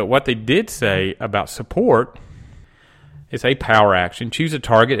regeneration, but what they did say about support is a power action. Choose a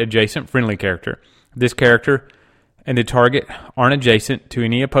target adjacent friendly character. This character and the target aren't adjacent to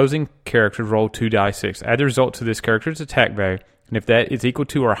any opposing characters. Roll 2d6. Add the result to this character's attack value, and if that is equal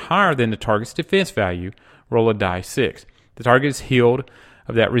to or higher than the target's defense value, roll a die 6. The target is healed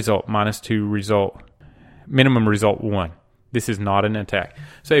of that result minus 2 result, minimum result 1. This is not an attack.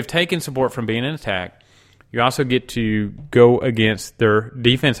 So they've taken support from being an attack. You also get to go against their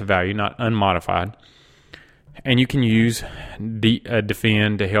defensive value, not unmodified. And you can use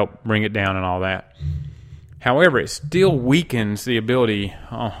defend to help bring it down and all that. However, it still weakens the ability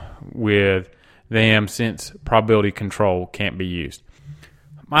with them since probability control can't be used.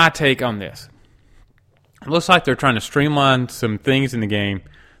 My take on this. It looks like they're trying to streamline some things in the game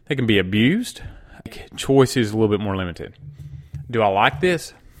that can be abused. Choice is a little bit more limited. Do I like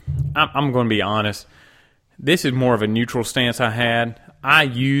this? I'm going to be honest. This is more of a neutral stance I had. I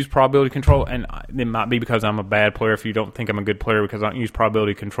use probability control, and it might be because I'm a bad player if you don't think I'm a good player because I don't use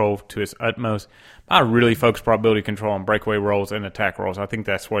probability control to its utmost. I really focus probability control on breakaway rolls and attack rolls. I think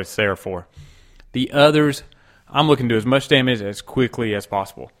that's what it's there for. The others, I'm looking to do as much damage as quickly as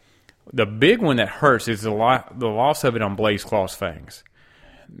possible. The big one that hurts is the loss of it on Blaze, Claws, Fangs.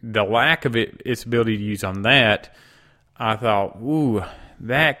 The lack of its ability to use on that, I thought,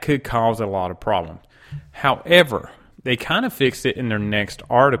 that could cause a lot of problems. However, they kind of fixed it in their next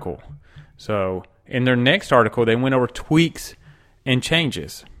article. So, in their next article, they went over tweaks and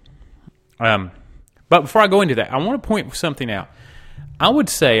changes. But before I go into that, I want to point something out. I would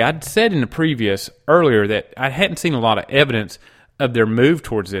say, I'd said in the previous, earlier, that I hadn't seen a lot of evidence of their move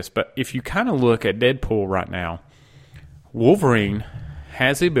towards this. But if you kind of look at Deadpool right now, Wolverine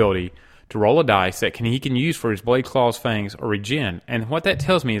has the ability to roll a dice that he can use for his Blade, Claws, Fangs, or regen. And what that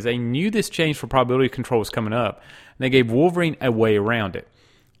tells me is they knew this change for probability control was coming up, and they gave Wolverine a way around it.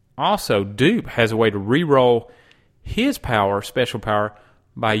 Also, Dupe has a way to re-roll his power, special power,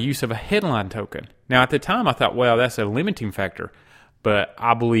 by use of a headline token. Now, at the time, I thought, well, that's a limiting factor. But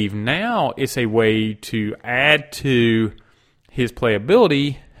I believe now it's a way to add to his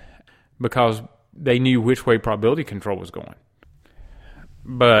playability because they knew which way probability control was going.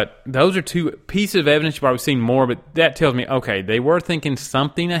 But those are two pieces of evidence. You've probably seen more, but that tells me, okay, they were thinking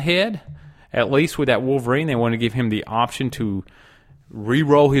something ahead. At least with that Wolverine, they want to give him the option to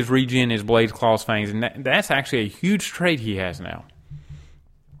re-roll his regen, his Blades, Claws, Fangs, and that's actually a huge trait he has now.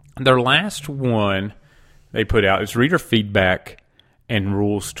 Their last one they put out is reader feedback and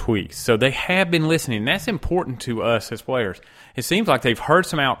rules tweaks. So they have been listening. That's important to us as players. It seems like they've heard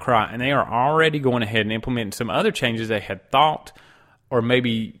some outcry, and they are already going ahead and implementing some other changes they had thought or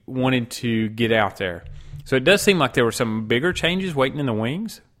maybe wanted to get out there. So it does seem like there were some bigger changes waiting in the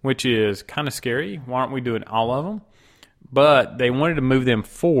wings, which is kind of scary. Why aren't we doing all of them? But they wanted to move them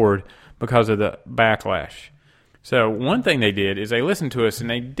forward because of the backlash. So one thing they did is they listened to us, and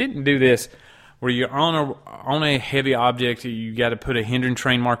they didn't do this where you're on a heavy object, you got to put a hindering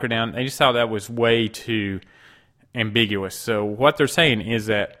terrain marker down. They just thought that was way too ambiguous. So what they're saying is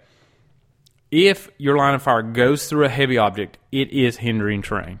that if your line of fire goes through a heavy object, it is hindering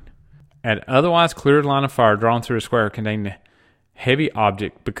terrain. An otherwise cleared line of fire drawn through a square containing a heavy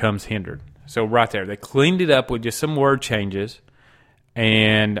object becomes hindered. So right there, they cleaned it up with just some word changes.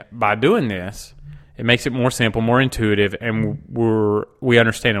 And by doing this, it makes it more simple, more intuitive, and we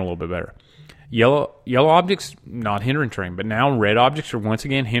understand it a little bit better. Yellow objects, not hindering terrain, but now red objects are once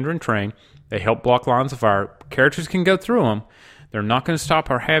again hindering terrain. They help block lines of fire. Characters can go through them. They're not going to stop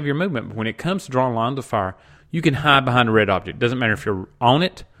or have your movement. But when it comes to drawing lines of fire, you can hide behind a red object. Doesn't matter if you're on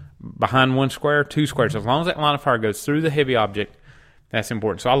it, behind one square, two squares. As long as that line of fire goes through the heavy object, that's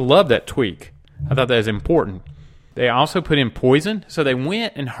important. So I love that tweak. I thought that was important. They also put in poison, so they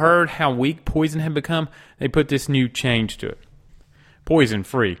went and heard how weak poison had become. They put this new change to it. Poison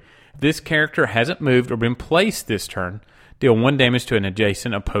free. If this character hasn't moved or been placed this turn, deal 1 damage to an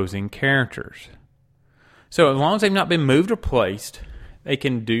adjacent opposing characters. So as long as they've not been moved or placed, they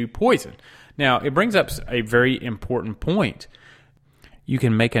can do poison. Now, it brings up a very important point. You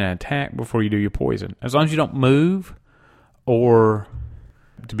can make an attack before you do your poison. As long as you don't move or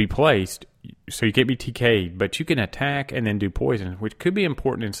to be placed, so you can't be TK'd, but you can attack and then do poison, which could be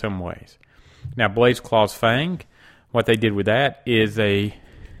important in some ways. Now, Blaze Claw's Fang, what they did with that is they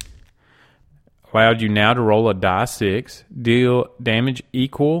allowed you now to roll a die 6, deal damage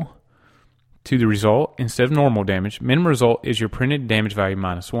equal to the result instead of normal damage. Minimum result is your printed damage value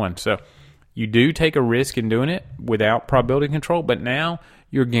 -1. So you do take a risk in doing it without probability control, but now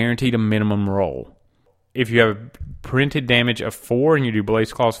you're guaranteed a minimum roll. If you have printed damage of 4 and you do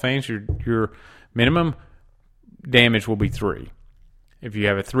Blaze Claw's Fangs, your minimum damage will be 3. If you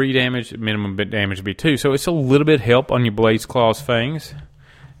have a 3 damage, minimum damage will be 2. So it's a little bit help on your Blaze Claw's Fangs,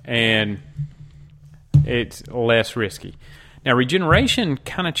 and it's less risky. Now, regeneration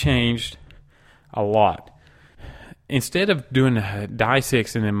kind of changed a lot. Instead of doing a die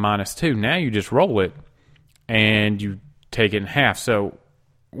 6 and then -2, now you just roll it and you take it in half. So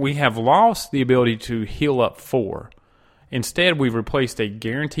we have lost the ability to heal up 4. Instead, we've replaced a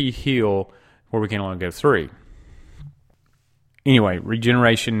guaranteed heal where we can only go 3. Anyway,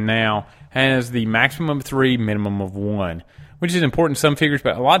 regeneration now has the maximum of 3, minimum of 1, which is important in some figures,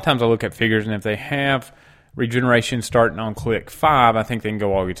 but a lot of times I look at figures, and if they have regeneration starting on click 5, I think they can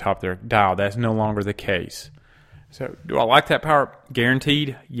go all the way top of their dial. That's no longer the case. So, do I like that power?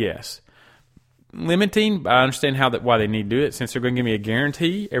 Guaranteed? Yes. Limiting, I understand why they need to do it, since they're going to give me a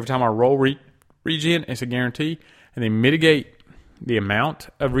guarantee. Every time I roll regen, it's a guarantee. And they mitigate the amount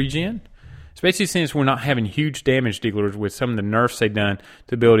of regen. Especially since we're not having huge damage dealers with some of the nerfs they've done,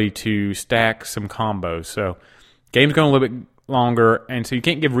 the ability to stack some combos. So, game's going a little bit longer, and so you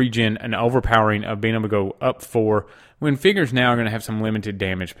can't give regen an overpowering of being able to go up 4 when figures now are going to have some limited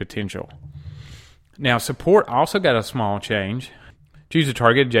damage potential. Now, support also got a small change. Choose a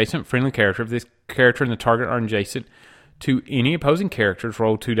target adjacent friendly character. If this character and the target are adjacent to any opposing characters,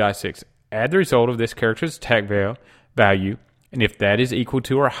 roll 2 die 6. Add the result of this character's attack value, and if that is equal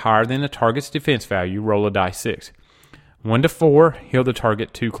to or higher than the target's defense value, roll a die 6. 1 to 4, heal the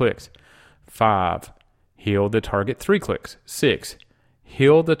target 2 clicks. 5, heal the target 3 clicks. 6,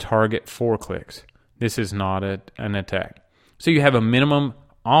 heal the target 4 clicks. This is not an attack. So you have a minimum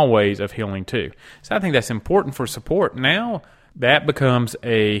always of healing 2. So I think that's important for support. Now that becomes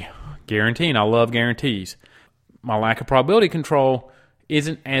a guarantee, and I love guarantees. My lack of probability control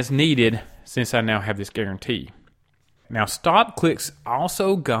isn't as needed since I now have this guarantee. Now, stop clicks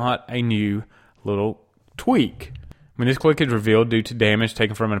also got a new little tweak. When this click is revealed due to damage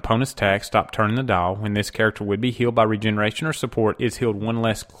taken from an opponent's attack, stop turning the dial. When this character would be healed by regeneration or support, is healed 1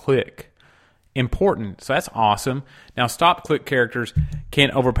 less click. Important. So that's awesome. Now, stop click characters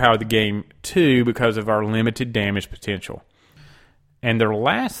can't overpower the game too because of our limited damage potential. And their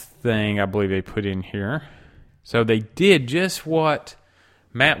last thing I believe they put in here, so they did just what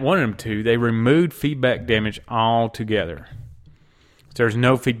Matt wanted them to. They removed feedback damage altogether. There's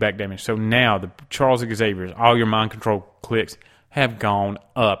no feedback damage. So now the Charles Xavier's, all your mind control clicks have gone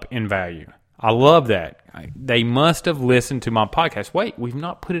up in value. I love that. They must have listened to my podcast. Wait, we've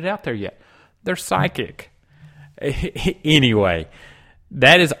not put it out there yet. They're psychic. Anyway,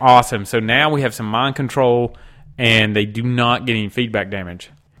 that is awesome. So now we have some mind control, and they do not get any feedback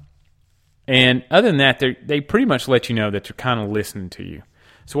damage. And other than that, they pretty much let you know that they're kind of listening to you.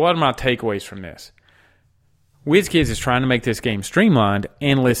 So what are my takeaways from this? WizKids is trying to make this game streamlined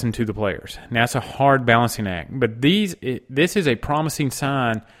and listen to the players. Now, it's a hard balancing act, but this is a promising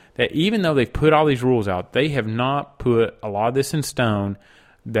sign that even though they've put all these rules out, they have not put a lot of this in stone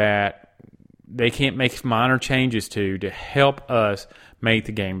that they can't make minor changes to help us make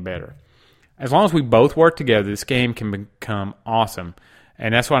the game better. As long as we both work together, this game can become awesome.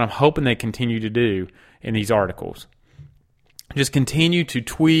 And that's what I'm hoping they continue to do in these articles. Just continue to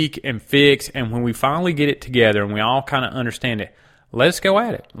tweak and fix, and when we finally get it together and we all kind of understand it, let us go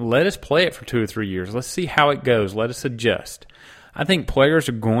at it. Let us play it for 2 or 3 years. Let's see how it goes. Let us adjust. I think players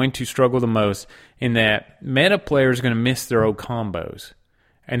are going to struggle the most in that meta players are going to miss their old combos.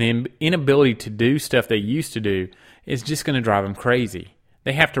 And the inability to do stuff they used to do is just going to drive them crazy.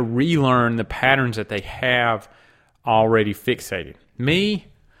 They have to relearn the patterns that they have already fixated. Me,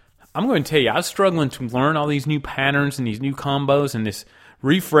 I'm going to tell you, I was struggling to learn all these new patterns and these new combos, and this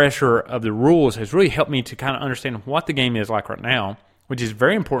refresher of the rules has really helped me to kind of understand what the game is like right now, which is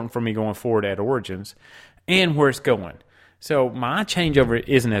very important for me going forward at Origins. and where it's going. So my changeover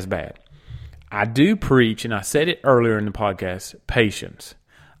isn't as bad. I do preach, and I said it earlier in the podcast, patience.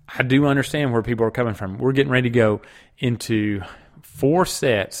 I do understand where people are coming from. We're getting ready to go into 4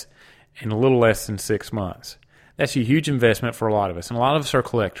 sets in a little less than 6 months. That's a huge investment for a lot of us, and a lot of us are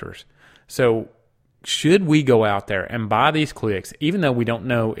collectors. So should we go out there and buy these clicks, even though we don't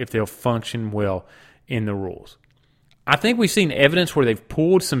know if they'll function well in the rules? I think we've seen evidence where they've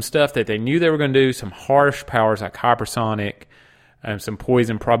pulled some stuff that they knew they were going to do, some harsh powers like hypersonic, some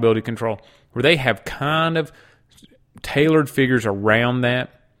poison probability control, where they have kind of tailored figures around that.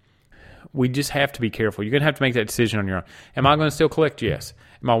 We just have to be careful. You're going to have to make that decision on your own. Am I going to still collect? Yes.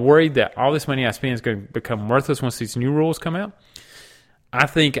 Am I worried that all this money I spend is going to become worthless once these new rules come out? I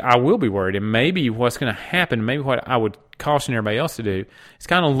think I will be worried. And maybe what's going to happen, maybe what I would caution everybody else to do, is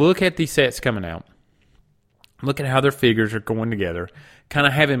kind of look at these sets coming out. Look at how their figures are going together. Kind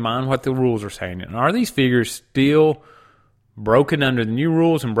of have in mind what the rules are saying. And are these figures still broken under the new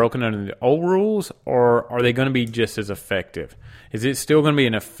rules and broken under the old rules, or are they going to be just as effective? Is it still going to be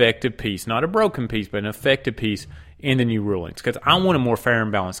an effective piece, not a broken piece, but an effective piece in the new rulings? Because I want a more fair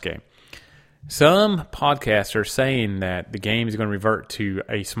and balanced game. Some podcasts are saying that the game is going to revert to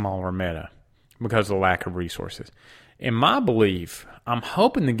a smaller meta because of the lack of resources. In my belief, I'm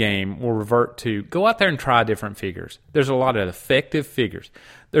hoping the game will revert to go out there and try different figures. There's a lot of effective figures.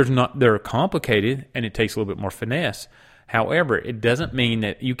 They're complicated and it takes a little bit more finesse. However, it doesn't mean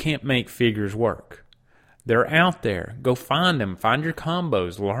that you can't make figures work. They're out there. Go find them. Find your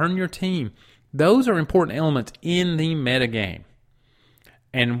combos. Learn your team. Those are important elements in the meta game.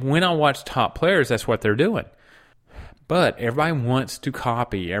 And when I watch top players, that's what they're doing. But everybody wants to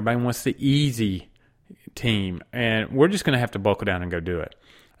copy. Everybody wants the easy team. And we're just going to have to buckle down and go do it.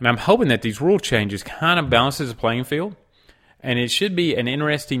 And I'm hoping that these rule changes kind of balances the playing field. And it should be an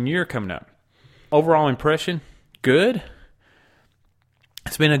interesting year coming up. Overall impression, good.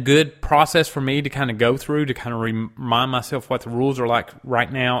 It's been a good process for me to kind of go through to kind of remind myself what the rules are like right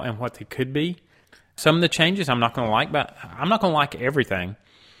now and what they could be. Some of the changes I'm not going to like, but I'm not going to like everything.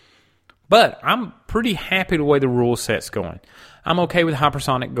 But I'm pretty happy the way the rule set's going. I'm okay with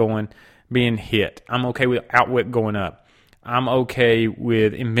hypersonic being hit. I'm okay with outwit going up. I'm okay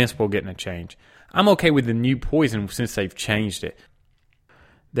with invincible getting a change. I'm okay with the new poison since they've changed it.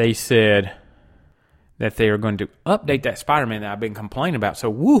 They said that they are going to update that Spider-Man that I've been complaining about.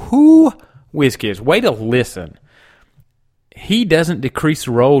 So, woohoo, WizKids, way to listen. He doesn't decrease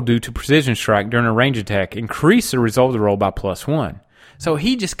the roll due to precision strike during a range attack. Increase the result of the roll by +1. So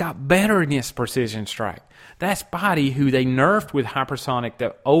he just got better against precision strike. That Spidey, who they nerfed with hypersonic,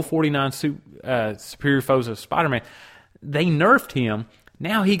 the 049 superior foes of Spider-Man, they nerfed him.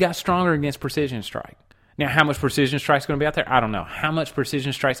 Now he got stronger against precision strike. Now, how much precision strike is going to be out there? I don't know. How much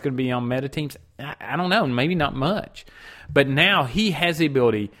precision strike is going to be on meta teams? I don't know. Maybe not much. But now he has the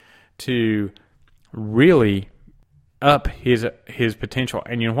ability to really up his potential.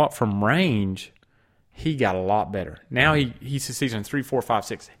 And you know what? From range, he got a lot better. Now he succeeds in 3, 4, 5,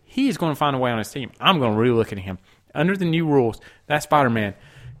 6. He is going to find a way on his team. I'm going to really look at him. Under the new rules, that Spider-Man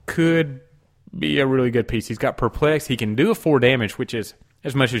could be a really good piece. He's got Perplex. He can do a 4 damage, which is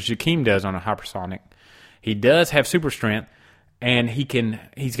as much as Jakeem does on a hypersonic. He does have super strength, and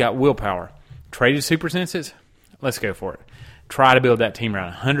he's got willpower. Traded super senses? Let's go for it. Try to build that team around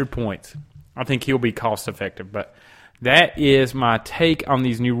 100 points. I think he'll be cost effective. But that is my take on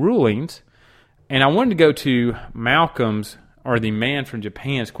these new rulings. And I wanted to go to Malcolm's, or the man from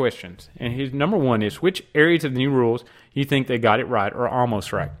Japan's, questions. And his number one is, which areas of the new rules you think they got it right or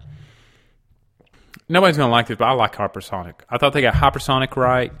almost right? Nobody's going to like this, but I like hypersonic. I thought they got hypersonic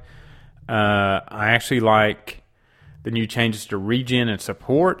right. I actually like the new changes to regen and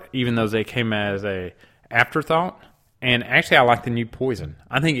support, even though they came as a afterthought. And actually, I like the new poison.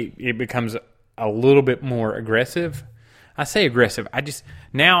 I think it becomes a little bit more aggressive. I say aggressive.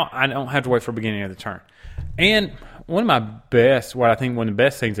 Now I don't have to wait for the beginning of the turn. And one of the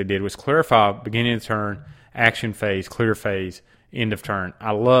best things they did was clarify beginning of the turn, action phase, clear phase, end of turn.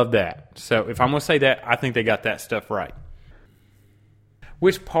 I love that. So if I'm going to say that, I think they got that stuff right.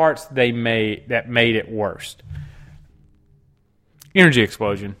 Which parts that made it worst? Energy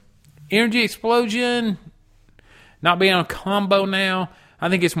explosion. Energy explosion, not being on a combo now. I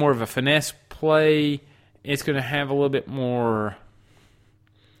think it's more of a finesse play. It's going to have a little bit more.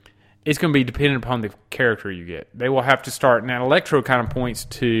 It's going to be dependent upon the character you get. They will have to start. Now, Electro kind of points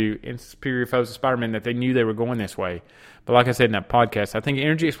to in Superior Foes of Spider-Man that they knew they were going this way. But like I said in that podcast, I think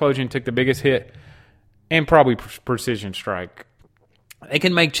Energy Explosion took the biggest hit, and probably Precision Strike. They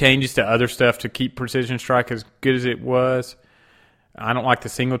can make changes to other stuff to keep Precision Strike as good as it was. I don't like the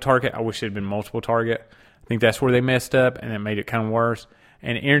single target. I wish it had been multiple target. I think that's where they messed up, and it made it kind of worse.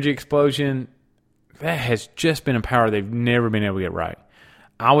 And Energy Explosion, that has just been a power they've never been able to get right.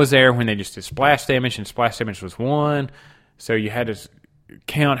 I was there when they just did splash damage, and splash damage was 1. So you had to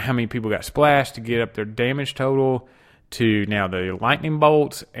count how many people got splashed to get up their damage total to now the lightning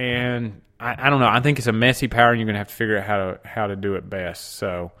bolts. And I don't know. I think it's a messy power, and you're going to have to figure out how to do it best.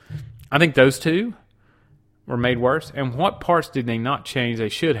 So I think those two were made worse. And what parts did they not change they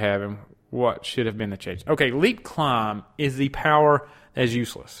should have, and what should have been the change? Okay, Leap Climb is the power that is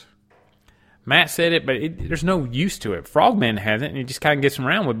useless. Matt said it, but there's no use to it. Frogman has it, and he just kind of gets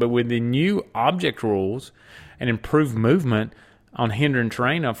around with it. But with the new object rules and improved movement on hindering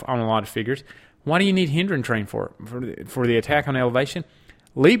terrain on a lot of figures, why do you need hindering terrain for the attack on elevation?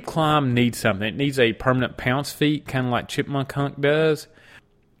 Leap Climb needs something. It needs a permanent pounce feat, kind of like Chipmunk Hunk does.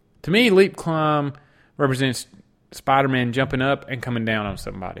 To me, Leap Climb represents Spider-Man jumping up and coming down on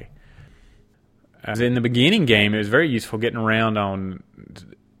somebody. In the beginning game, it was very useful getting around on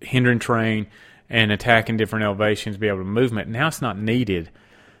hindering terrain and attacking different elevations, be able to movement. Now it's not needed.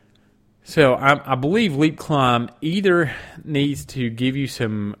 So I believe Leap Climb either needs to give you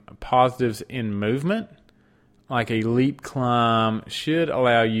some positives in movement, like a Leap Climb should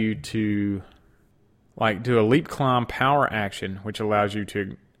allow you to do a Leap Climb power action, which allows you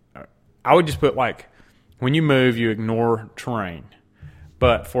to, I would just put when you move, you ignore terrain.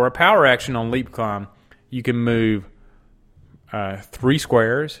 But for a power action on Leap Climb, you can move 3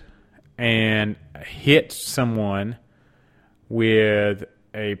 squares and hit someone with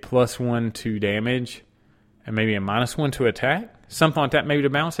a +1 to damage and maybe a -1 to attack. Something like that, maybe to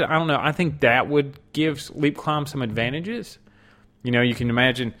balance it. I don't know. I think that would give Leap Climb some advantages. You can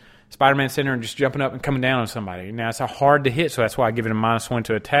imagine Spider-Man sitting there and just jumping up and coming down on somebody. Now, it's hard to hit, so that's why I give it a -1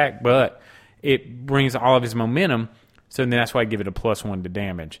 to attack, but it brings all of his momentum, so then that's why I give it a +1 to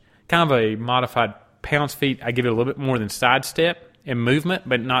damage. Kind of a modified pounce feat. I give it a little bit more than sidestep and movement,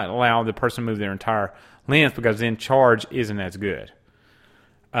 but not allow the person to move their entire length, because then charge isn't as good.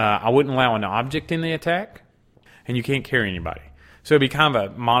 I wouldn't allow an object in the attack, and you can't carry anybody. So it'd be kind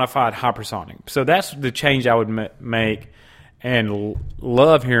of a modified hypersonic. So that's the change I would make, and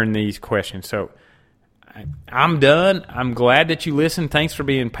love hearing these questions. So I'm done. I'm glad that you listened. Thanks for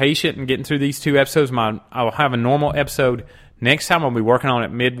being patient and getting through these 2 episodes. I'll have a normal episode next time. I'll be working on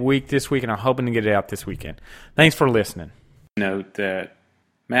it midweek this week, and I'm hoping to get it out this weekend. Thanks for listening. Note that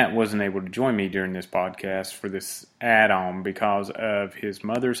Matt wasn't able to join me during this podcast for this add-on because of his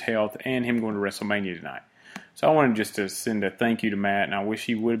mother's health and him going to WrestleMania tonight. So I wanted just to send a thank you to Matt, and I wish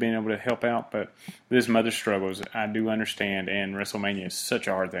he would have been able to help out, but with his mother's struggles, I do understand, and WrestleMania is such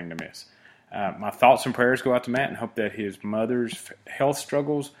a hard thing to miss. My thoughts and prayers go out to Matt, and hope that his mother's health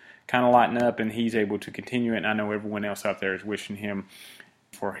struggles kind of lighten up and he's able to continue it. And I know everyone else out there is wishing him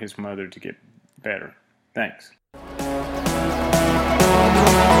for his mother to get better. Thanks.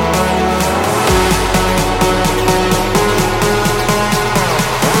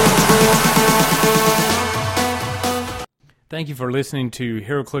 Thank you for listening to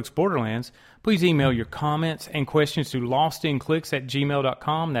HeroClix Borderlands. Please email your comments and questions to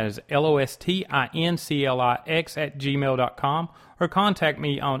lostinclicks@gmail.com. That is LOSTINCLIX@gmail.com. Or contact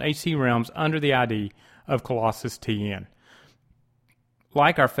me on HC Realms under the ID of Colossus TN.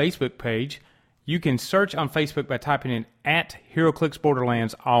 Like our Facebook page, you can search on Facebook by typing in @HeroClix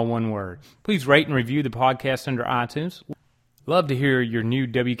Borderlands, all one word. Please rate and review the podcast under iTunes. Love to hear your new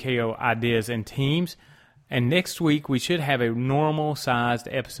WKO ideas and teams. And next week, we should have a normal-sized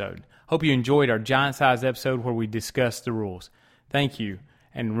episode. Hope you enjoyed our giant-sized episode where we discussed the rules. Thank you.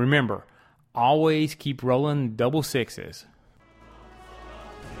 And remember, always keep rolling double sixes.